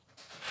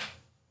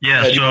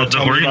 Yeah, so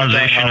the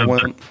organization of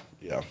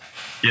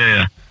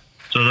yeah.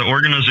 So the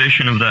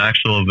organization of the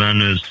actual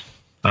event is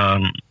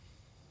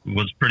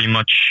was pretty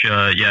much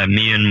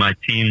me and my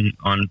team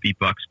on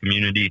Beatbox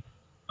Community,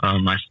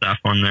 my staff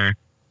on there.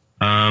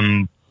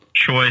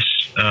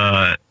 Choice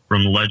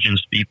from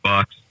Legends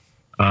Beatbox.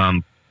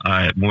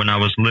 When I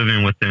was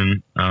living with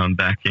him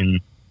back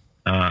in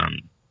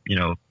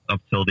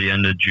up till the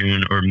end of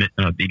June or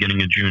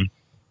beginning of June,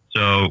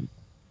 so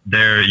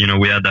there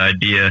we had the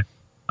idea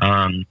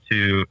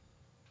to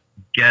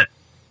get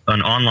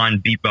an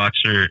online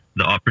beatboxer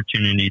the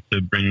opportunity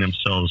to bring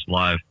themselves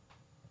live.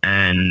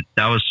 And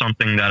that was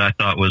something that I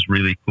thought was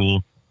really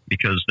cool,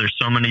 because there's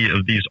so many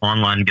of these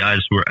online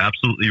guys who are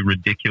absolutely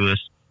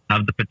ridiculous,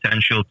 have the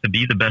potential to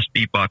be the best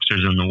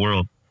beatboxers in the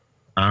world.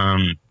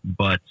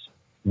 But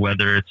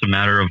whether it's a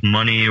matter of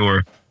money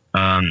or,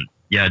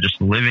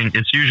 just living,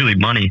 it's usually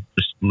money,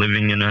 just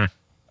living in a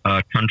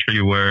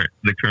country where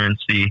the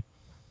currency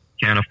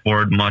can't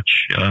afford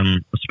much,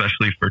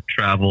 especially for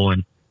travel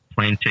and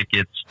plane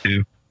tickets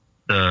to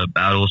the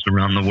battles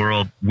around the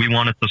world. We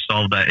wanted to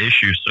solve that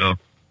issue. So,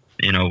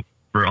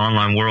 for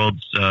Online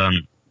Worlds,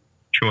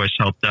 Choice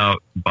helped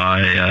out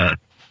by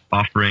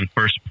offering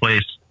first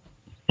place,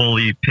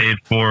 fully paid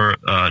for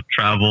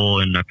travel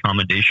and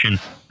accommodation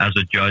as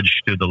a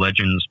judge to the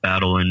Legends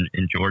battle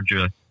in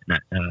Georgia, in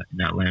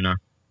Atlanta.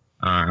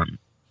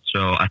 So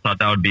I thought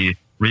that would be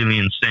really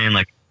insane.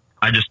 Like,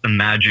 I just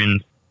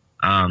imagined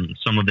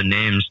some of the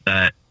names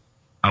that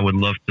I would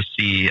love to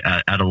see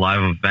at a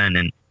live event,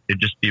 and it'd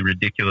just be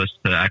ridiculous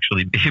to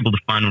actually be able to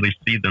finally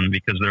see them,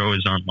 because they're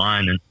always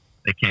online and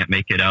they can't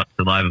make it out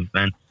to live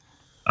events.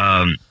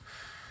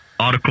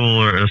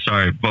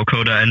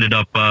 Vokoda ended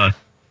up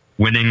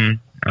winning,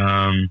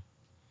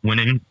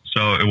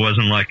 so it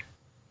wasn't like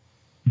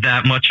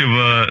that much of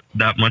a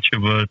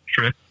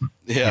trip.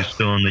 Yeah, he's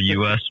still in the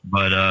U.S.,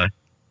 but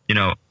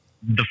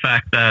the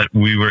fact that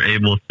we were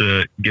able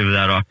to give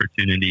that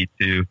opportunity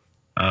to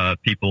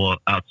people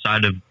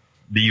outside of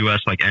the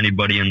U.S., like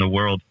anybody in the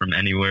world from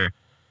anywhere,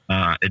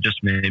 it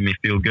just made me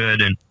feel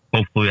good, and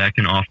hopefully I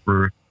can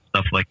offer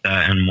stuff like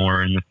that and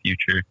more in the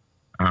future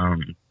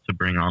to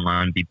bring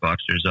online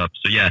beatboxers up.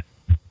 So yeah,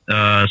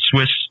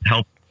 Swiss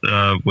helped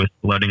with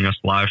letting us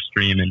live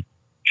stream and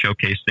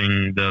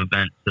showcasing the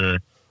event to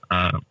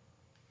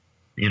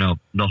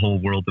the whole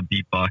world of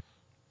beatbox.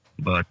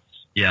 But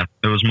yeah,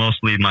 it was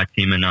mostly my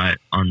team and I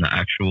on the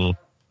actual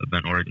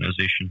event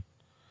organization.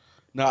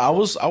 No, I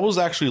was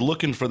actually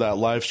looking for that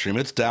live stream.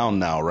 It's down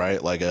now,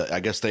 right? Like,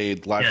 I guess they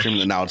live streamed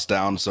it, and now it's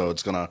down, so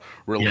it's gonna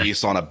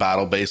release on a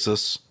battle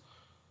basis.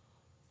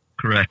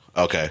 Correct.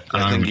 Okay.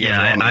 I think you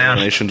guys are on the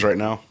eliminations right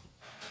now.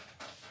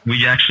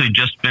 We actually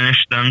just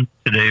finished them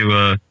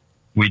today.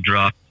 We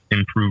dropped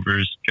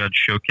Improvers Judge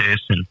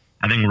Showcase, and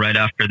I think right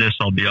after this,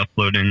 I'll be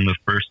uploading the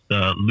first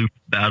loop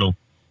battle.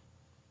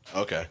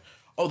 Okay.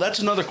 Oh, that's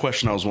another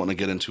question I was wanting to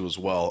get into as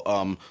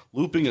well.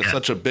 Looping is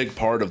such a big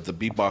part of the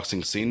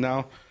beatboxing scene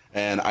now.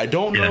 And I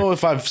don't know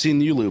if I've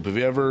seen you loop. Have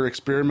you ever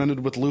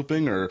experimented with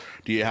looping, or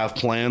do you have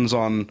plans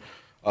on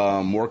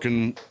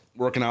working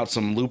out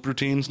some loop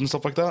routines and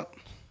stuff like that?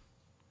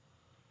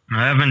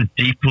 I haven't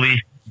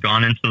deeply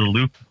gone into the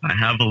loop. I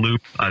have a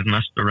loop. I've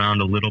messed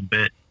around a little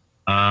bit.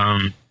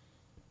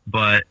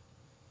 But,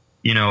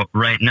 you know,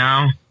 right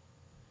now,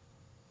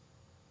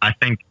 I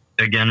think,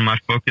 again, my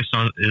focus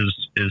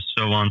is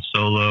so on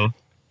solo.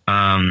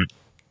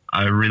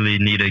 I really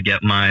need to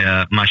get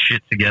my my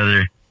shit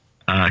together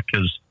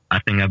because I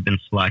think I've been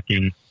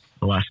slacking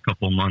the last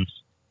couple of months.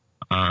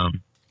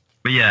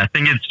 But yeah, I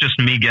think it's just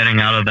me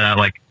getting out of that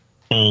like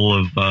hole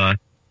of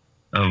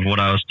what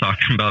I was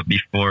talking about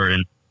before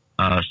and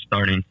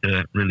starting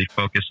to really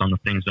focus on the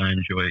things I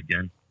enjoy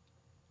again.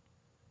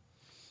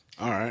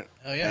 All right.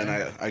 Oh yeah. And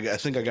I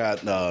think I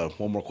got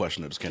one more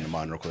question that just came to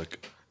mind real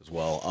quick as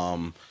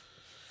well.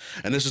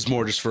 And this is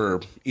more just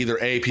for either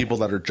people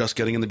that are just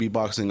getting into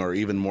beatboxing or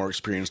even more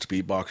experienced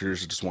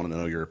beatboxers. I just want to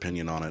know your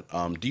opinion on it.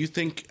 Do you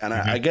think, and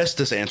I guess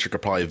this answer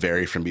could probably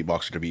vary from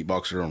beatboxer to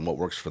beatboxer on what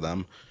works for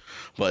them,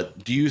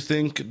 but do you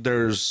think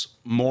there's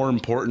more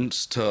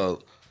importance to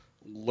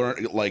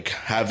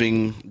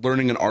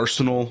learning an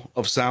arsenal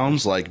of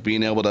sounds, like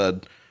being able to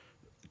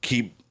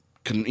keep,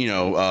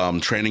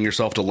 training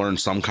yourself to learn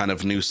some kind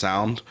of new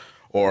sound,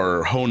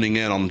 or honing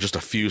in on just a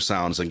few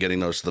sounds and getting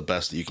those to the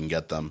best that you can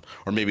get them,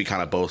 or maybe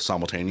kind of both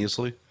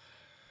simultaneously? Do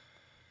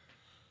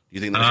you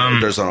think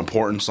there's an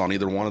importance on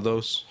either one of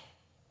those?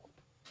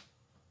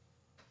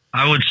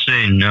 I would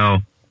say no,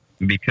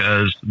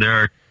 because there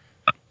are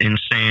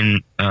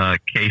insane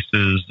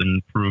cases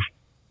and proof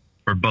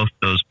for both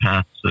those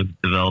paths of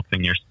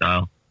developing your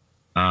style.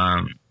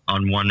 On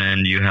one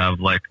end, you have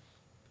like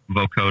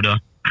Vocoder,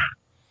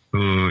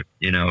 who,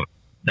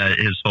 that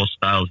his whole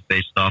style is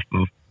based off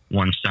of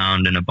one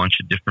sound and a bunch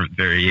of different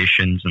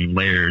variations and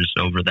layers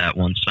over that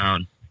one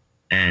sound.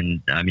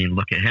 And I mean,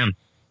 look at him.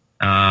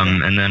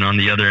 And then on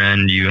the other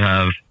end, you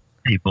have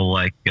people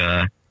like,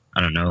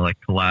 like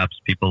Collapse,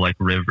 people like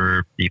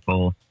River,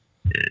 people,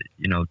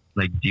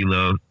 like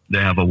D-Lo. They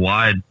have a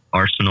wide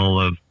arsenal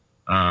of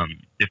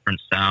different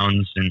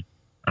sounds, and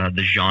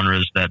the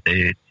genres that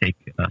they take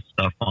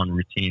stuff on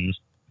routines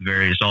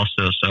varies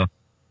also. So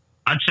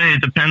I'd say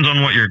it depends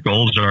on what your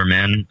goals are,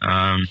 man.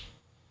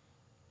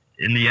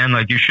 In the end,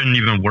 like, you shouldn't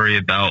even worry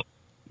about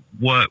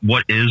what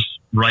is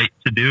right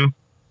to do.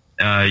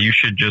 You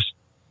should just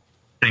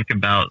think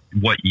about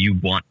what you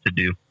want to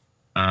do.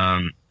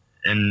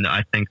 And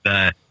I think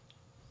that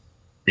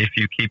if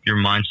you keep your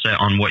mindset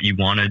on what you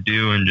want to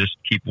do and just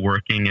keep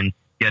working and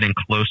getting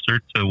closer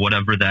to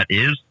whatever that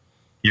is,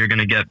 you're going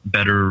to get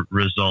better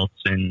results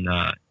in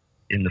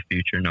the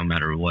future, no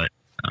matter what.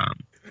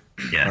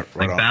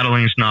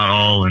 Battling's not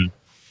all, and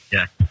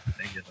I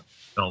think it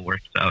all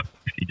works out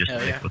if you just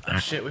stick with that. Oh,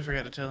 shit, we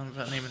forgot to tell them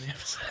about naming the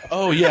episode.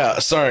 Oh yeah,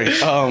 sorry.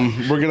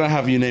 We're gonna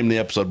have you name the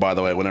episode, by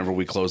the way, whenever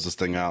we close this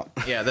thing out.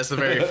 Yeah, that's the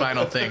very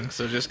final thing.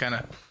 So just kind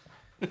of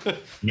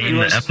name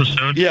the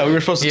episode. Yeah, we were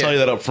supposed to tell you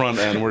that up front,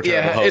 and we're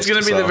trying to host, it's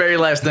gonna be the very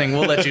last thing.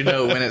 We'll let you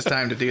know when it's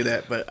time to do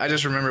that. But I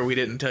just remember we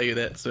didn't tell you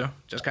that, so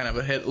just kind of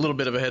a little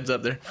bit of a heads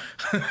up there.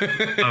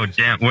 Oh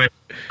damn! Wait,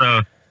 so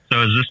is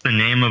this the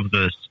name of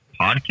this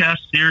podcast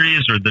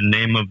series or the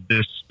name of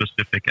this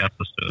specific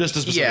episode? Just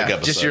a specific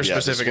episode. Just your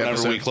specific whenever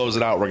episode. Whenever we close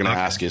it out, we're going to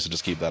ask you, so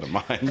just keep that in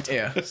mind.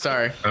 Yeah,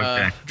 sorry.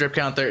 Okay. Drip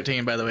count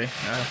 13, by the way.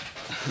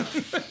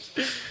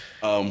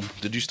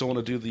 Did you still want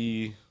to do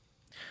the...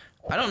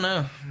 I don't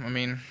know. I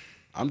mean...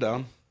 I'm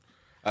down.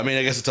 I mean,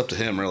 I guess it's up to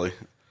him, really.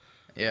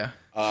 Yeah.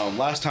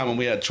 Last time when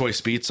we had Choice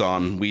Beats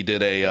on, we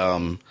did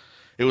a...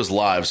 it was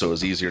live, so it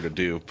was easier to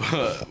do.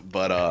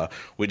 But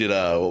we did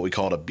what we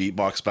called a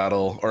beatbox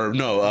battle, or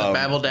no,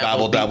 Babble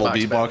Dabble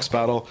beatbox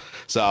battle.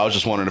 So I was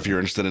just wondering if you're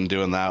interested in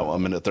doing that.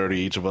 1:30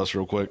 each of us,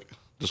 real quick,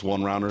 just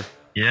one rounder.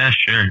 Yeah,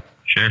 sure.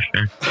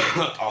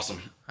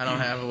 Awesome. I don't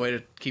have a way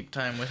to keep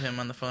time with him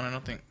on the phone, I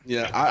don't think.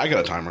 Yeah, I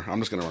got a timer. I'm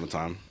just gonna run a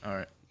time. All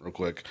right, real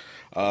quick.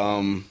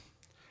 I'm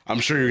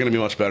sure you're gonna be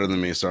much better than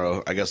me,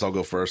 so I guess I'll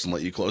go first and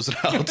let you close it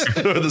out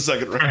for the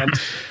second round.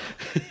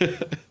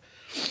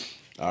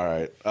 All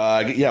right.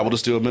 We'll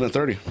just do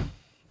 1:30.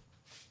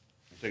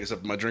 Take a sip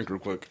of my drink real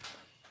quick.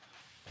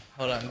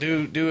 Hold on.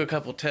 Do a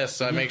couple tests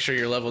so I make sure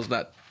your level's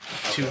not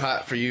too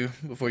hot for you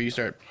before you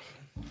start.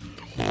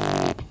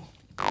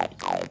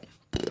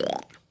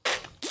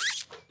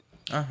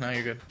 Oh, now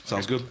you're good.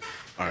 Sounds good.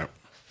 All right.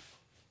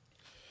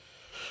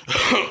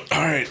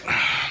 All right.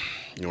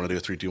 You want to do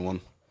a 3, 2, 1?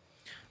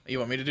 You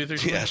want me to do 3,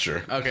 2, 1? Yeah,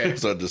 sure. Okay.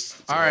 So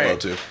just all right.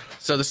 Too.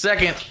 So the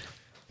second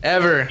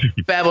ever.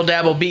 Babble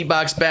Dabble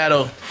beatbox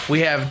battle.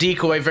 We have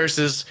Decoy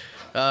versus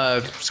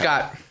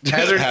Scott.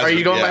 Hazard? Are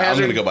you going by Hazard? I'm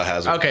going to go by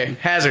Hazard. Okay,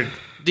 Hazard.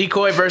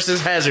 Decoy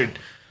versus Hazard.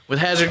 With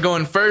Hazard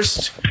going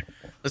first,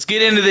 let's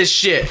get into this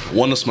shit.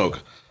 One to smoke.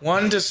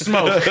 One to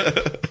smoke.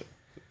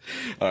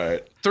 All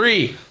right.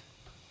 3,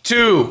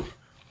 2,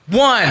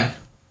 1.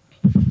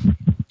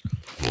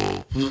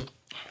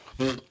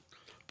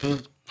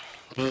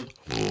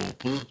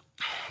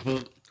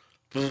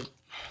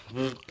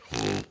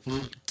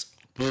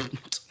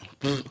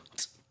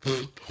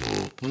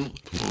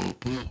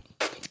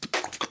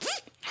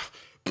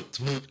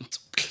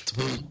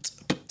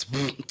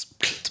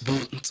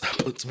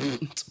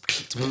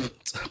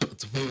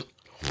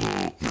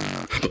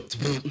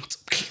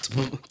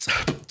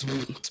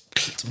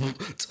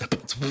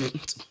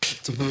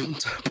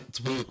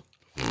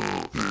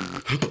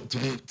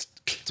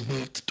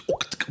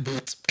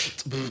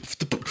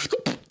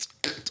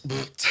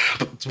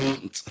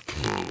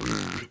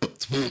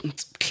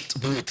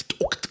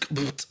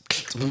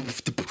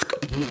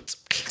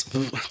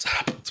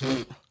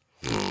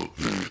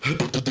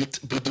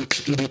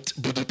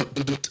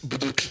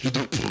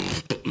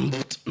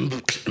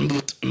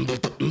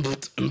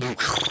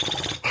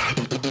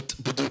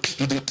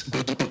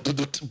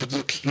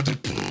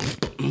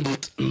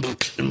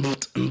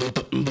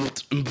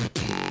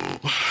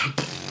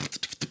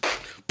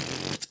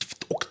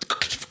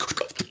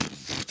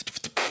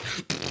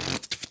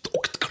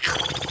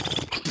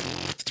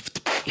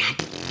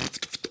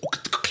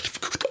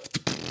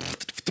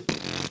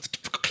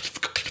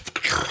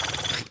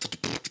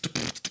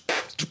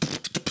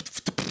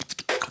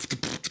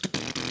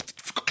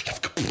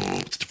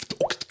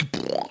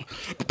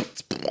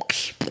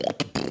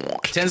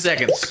 Ten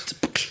seconds.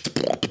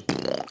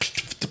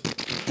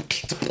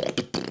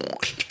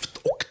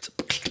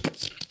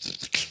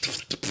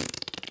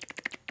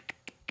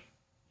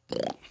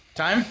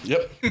 Time?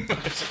 Yep.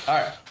 All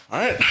right. All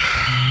right.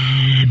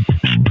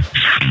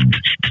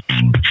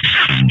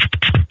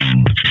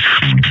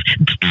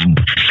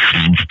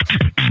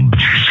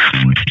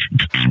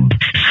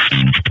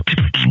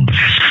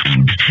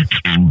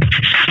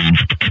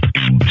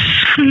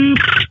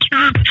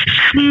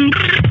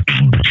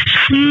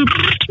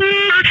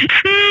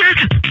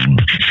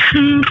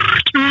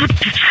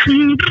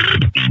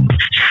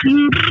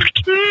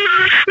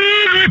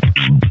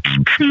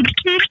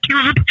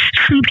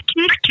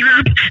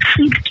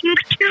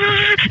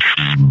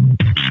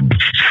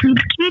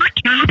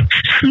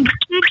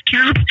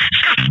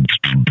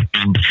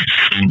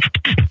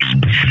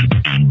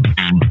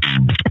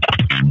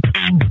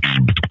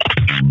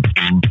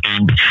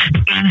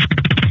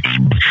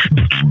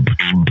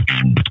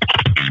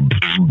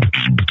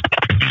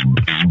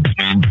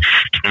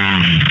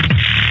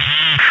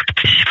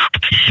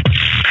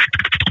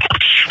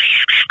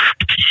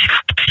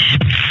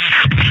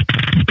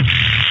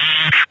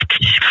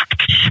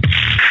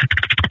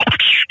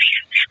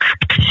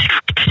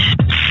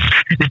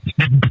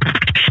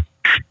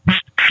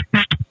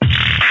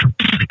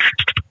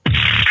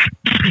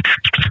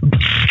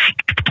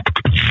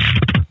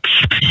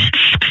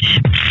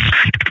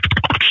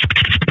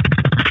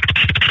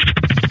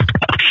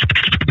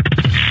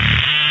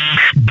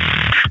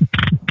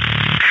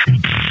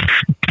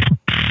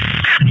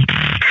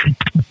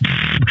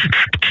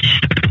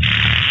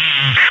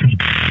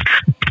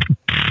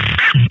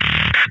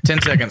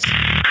 Seconds.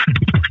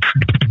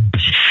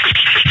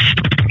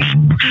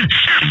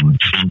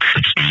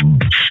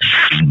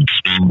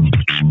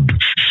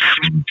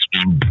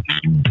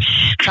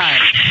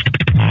 Time.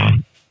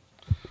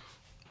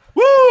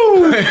 Woo!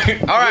 All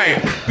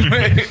right.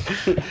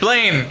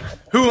 Blaine,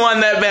 who won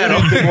that battle?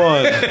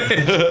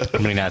 I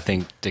mean, I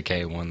think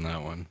Decay won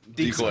that one.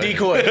 Decoy.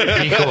 Decoy.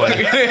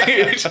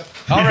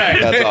 All right.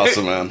 That's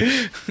awesome, man.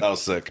 That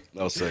was sick.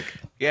 That was sick.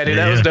 Yeah, dude,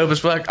 that was dope as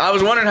fuck. I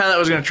was wondering how that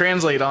was going to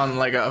translate on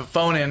like a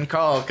phone-in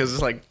call because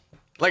it's like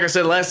I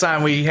said last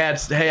time we had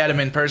him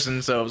in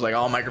person, so it was like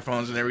all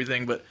microphones and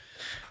everything. But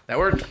that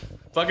worked,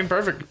 fucking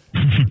perfect.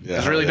 Yeah,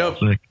 It's really dope.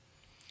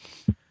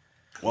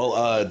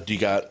 Well, do you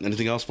got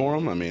anything else for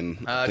him? I mean,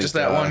 just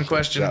that one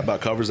question. That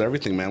about covers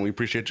everything, man. We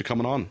appreciate you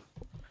coming on.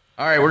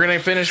 All right, we're gonna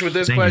finish with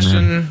this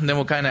question, then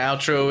we'll kind of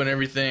outro and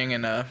everything.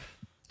 And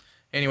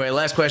anyway,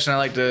 last question I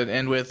like to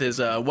end with is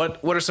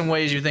what are some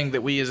ways you think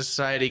that we as a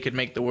society could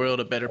make the world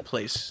a better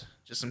place?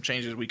 Just some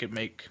changes we could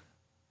make.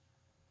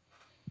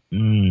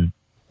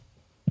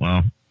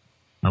 Well,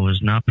 I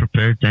was not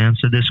prepared to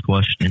answer this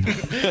question.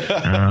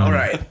 All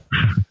right.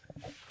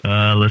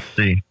 Let's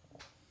see.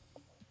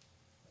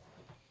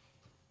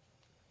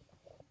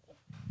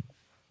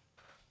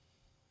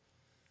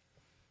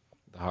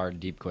 The hard,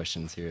 deep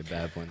questions here at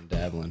Babbling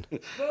Dabbling.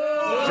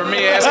 For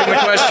me asking the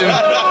question,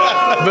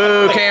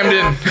 boo,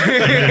 Camden.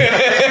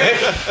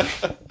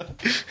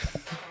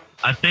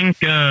 I think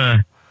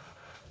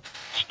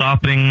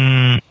stop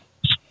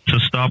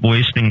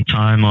wasting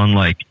time on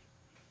like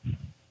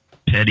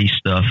petty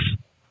stuff.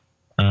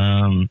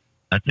 I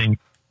think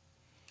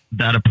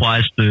that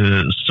applies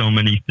to so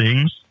many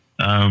things,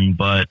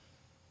 but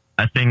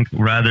I think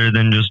rather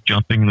than just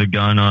jumping the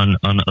gun on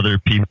other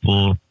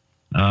people,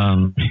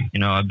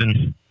 I've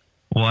been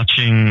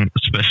watching,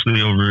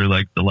 especially over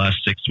like the last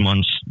 6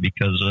 months,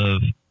 because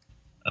of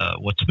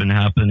what's been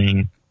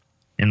happening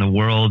in the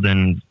world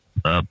and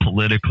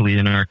politically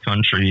in our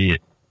country.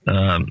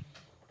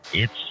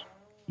 It's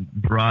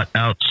brought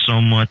out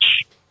so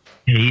much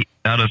hate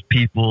out of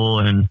people,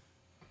 and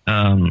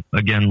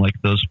again,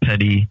 like those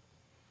petty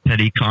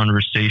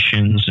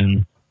conversations,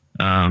 and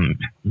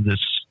this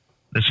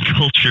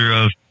culture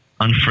of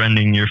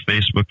unfriending your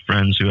Facebook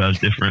friends who have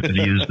different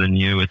views than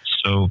you. It's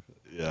so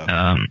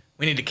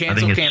we need to I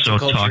cancel think it's so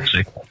culture.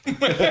 toxic.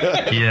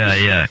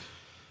 Yeah.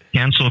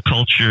 Cancel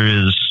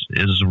culture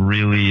is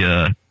really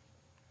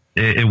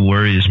it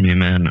worries me,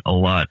 man, a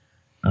lot.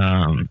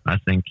 I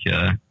think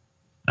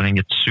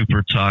it's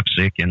super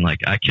toxic, and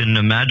like I can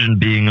imagine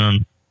being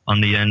on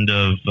the end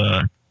of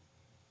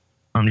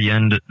on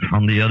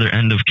the other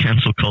end of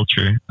cancel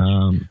culture.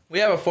 We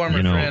have a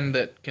former friend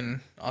that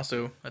can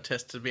also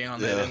attest to being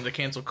on that end of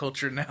cancel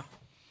culture now,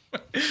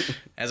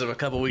 as of a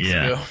couple weeks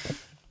ago.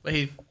 But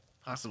he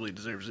possibly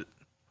deserves it.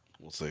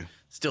 We'll see.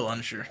 Still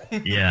unsure.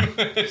 Yeah.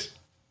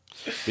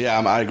 Yeah,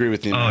 I agree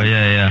with you. Oh,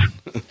 yeah.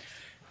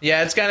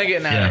 Yeah, it's kind of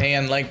getting out of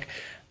hand. Like,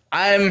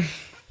 I'm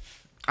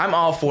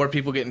all for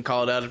people getting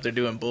called out if they're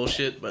doing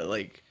bullshit, but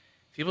like,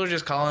 people are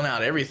just calling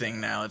out everything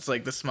now. It's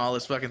like the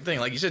smallest fucking thing.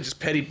 Like you said, just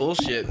petty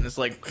bullshit, and it's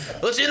like,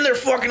 let's end their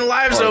fucking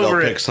lives or over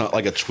they'll it. pick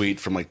like a tweet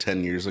from like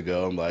 10 years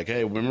ago. I'm like,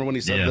 hey, remember when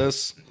he said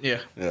this? Yeah.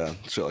 Yeah,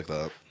 shit like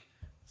that.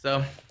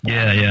 So.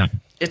 Yeah.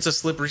 It's a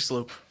slippery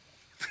slope.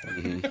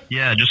 Mm-hmm.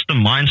 Yeah, just the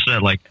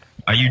mindset. Like,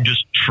 are you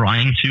just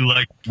trying to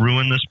like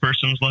ruin this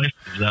person's life?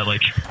 Is that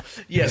like?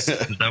 Yes.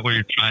 Is that what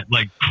you're trying?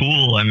 Like,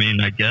 cool. I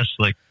mean, I guess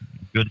like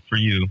good for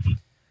you,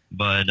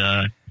 but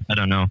I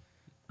don't know.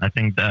 I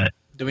think that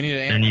do we need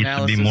there needs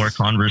to be more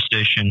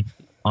conversation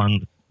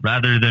on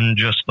rather than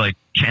just like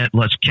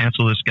let's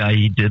cancel this guy.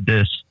 He did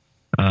this.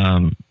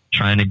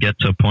 Trying to get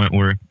to a point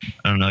where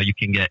I don't know. You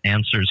can get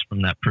answers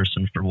from that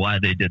person for why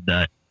they did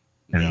that.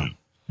 And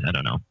I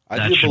don't know.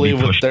 I do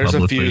believe there's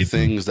a few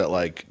things that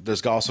like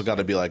there's also got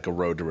to be like a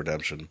road to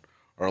redemption,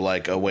 or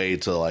like a way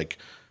to like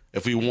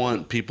if we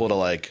want people to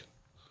like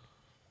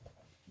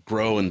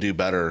grow and do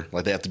better,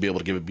 like they have to be able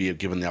to be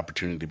given the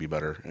opportunity to be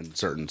better in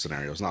certain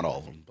scenarios. Not all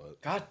of them,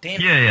 but God damn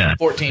it. Yeah.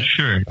 14.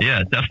 Sure.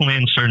 Yeah, definitely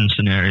in certain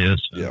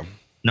scenarios. Yeah.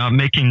 Not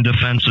making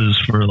defenses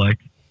for like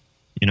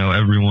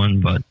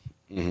everyone, but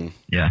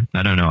yeah,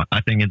 I don't know.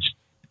 I think it's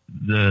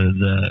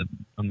the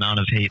amount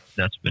of hate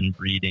that's been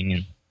breeding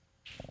in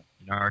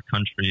our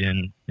country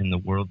and in the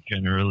world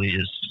generally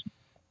is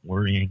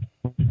worrying.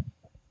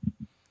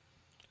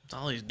 It's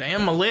all these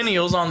damn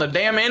millennials on the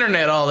damn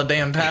internet all the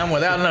damn time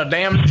without no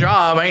damn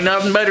job. Ain't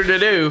nothing better to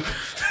do.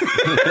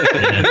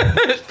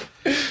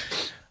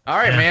 All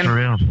right, man. For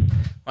real.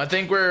 I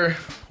think we're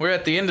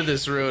at the end of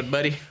this road,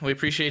 buddy. We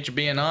appreciate you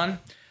being on.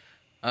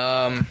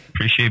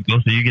 Appreciate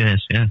both of you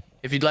guys. Yeah.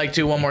 If you'd like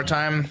to one more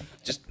time,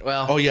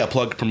 Oh yeah,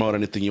 promote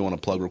anything you want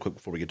to plug real quick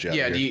before we get you out.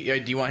 Yeah. Of here.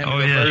 Do you want him to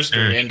go first or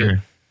end it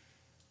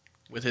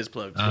with his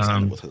plugs?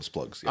 With his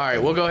plugs. Yeah. All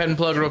right, we'll go ahead and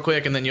plug real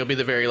quick, and then you'll be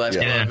the very last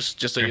plugs,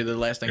 just so you're the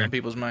last thing on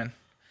people's mind.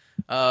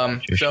 So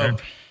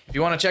if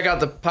you want to check out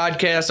the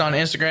podcast on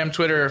Instagram,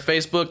 Twitter, or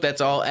Facebook, that's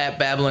all at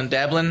Babblin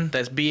Dabblin.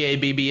 That's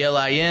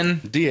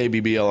BABBLIN.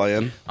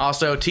 DABBLIN.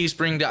 Also,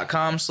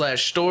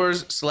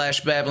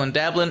 teespring.com/stores/Babblin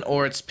Dabblin,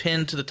 or it's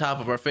pinned to the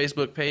top of our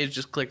Facebook page.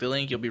 Just click the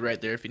link. You'll be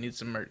right there if you need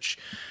some merch.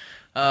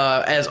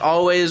 As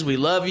always, we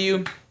love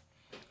you.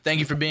 Thank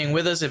you for being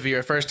with us. If you're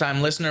a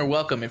first-time listener,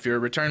 welcome. If you're a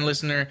return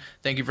listener,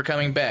 thank you for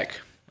coming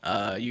back.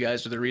 You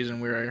guys are the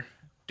reason we're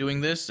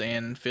doing this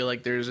and feel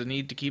like there's a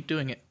need to keep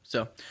doing it.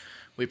 So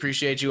we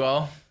appreciate you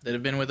all that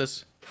have been with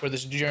us for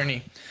this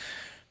journey.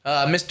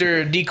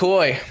 Mr.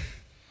 Decoy,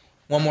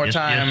 one more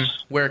time,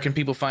 where can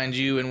people find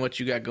you and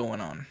what you got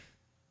going on?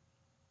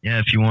 Yeah,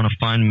 if you want to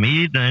find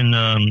me, then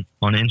on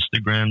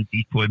Instagram,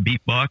 Decoy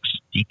Beatbox,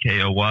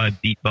 DKOY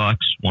Beatbox,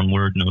 one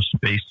word, no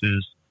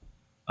spaces.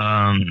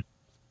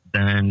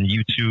 Then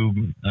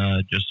YouTube,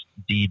 just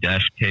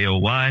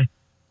D-KOY.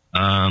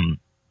 Then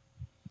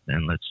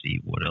let's see,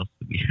 what else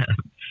do we have?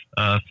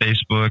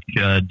 Facebook,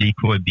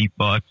 Decoy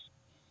Beatbox.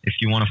 If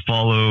you want to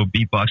follow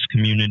Beatbox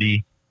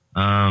Community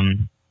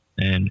and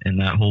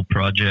that whole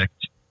project,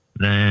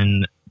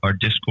 then our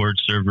Discord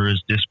server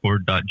is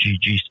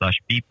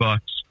discord.gg/beatbox.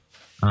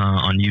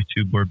 On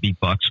YouTube, we're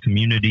Beatbox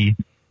Community.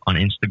 On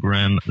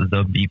Instagram,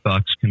 the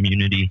Beatbox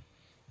Community.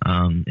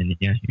 And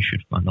yeah, you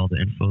should find all the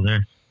info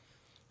there.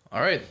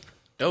 All right.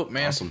 Dope,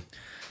 man. Awesome.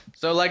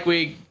 So like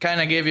we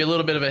kind of gave you a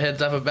little bit of a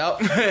heads up about,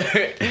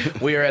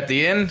 we are at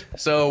the end.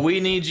 So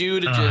we need you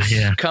to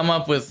just come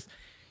up with,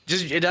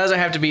 it doesn't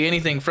have to be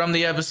anything from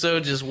the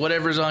episode, just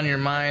whatever's on your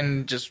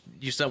mind. Just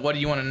you said, what do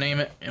you want to name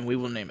it? And we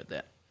will name it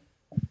that.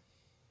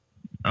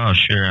 Oh,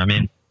 sure. I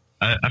mean,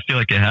 I feel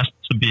like it has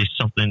to be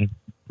something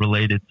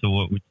related to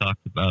what we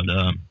talked about.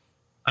 I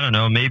don't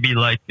know, maybe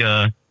like,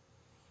 let's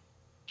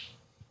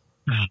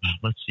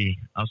see.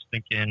 I was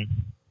thinking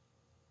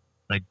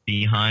like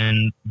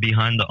behind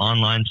the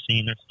online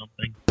scene or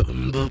something.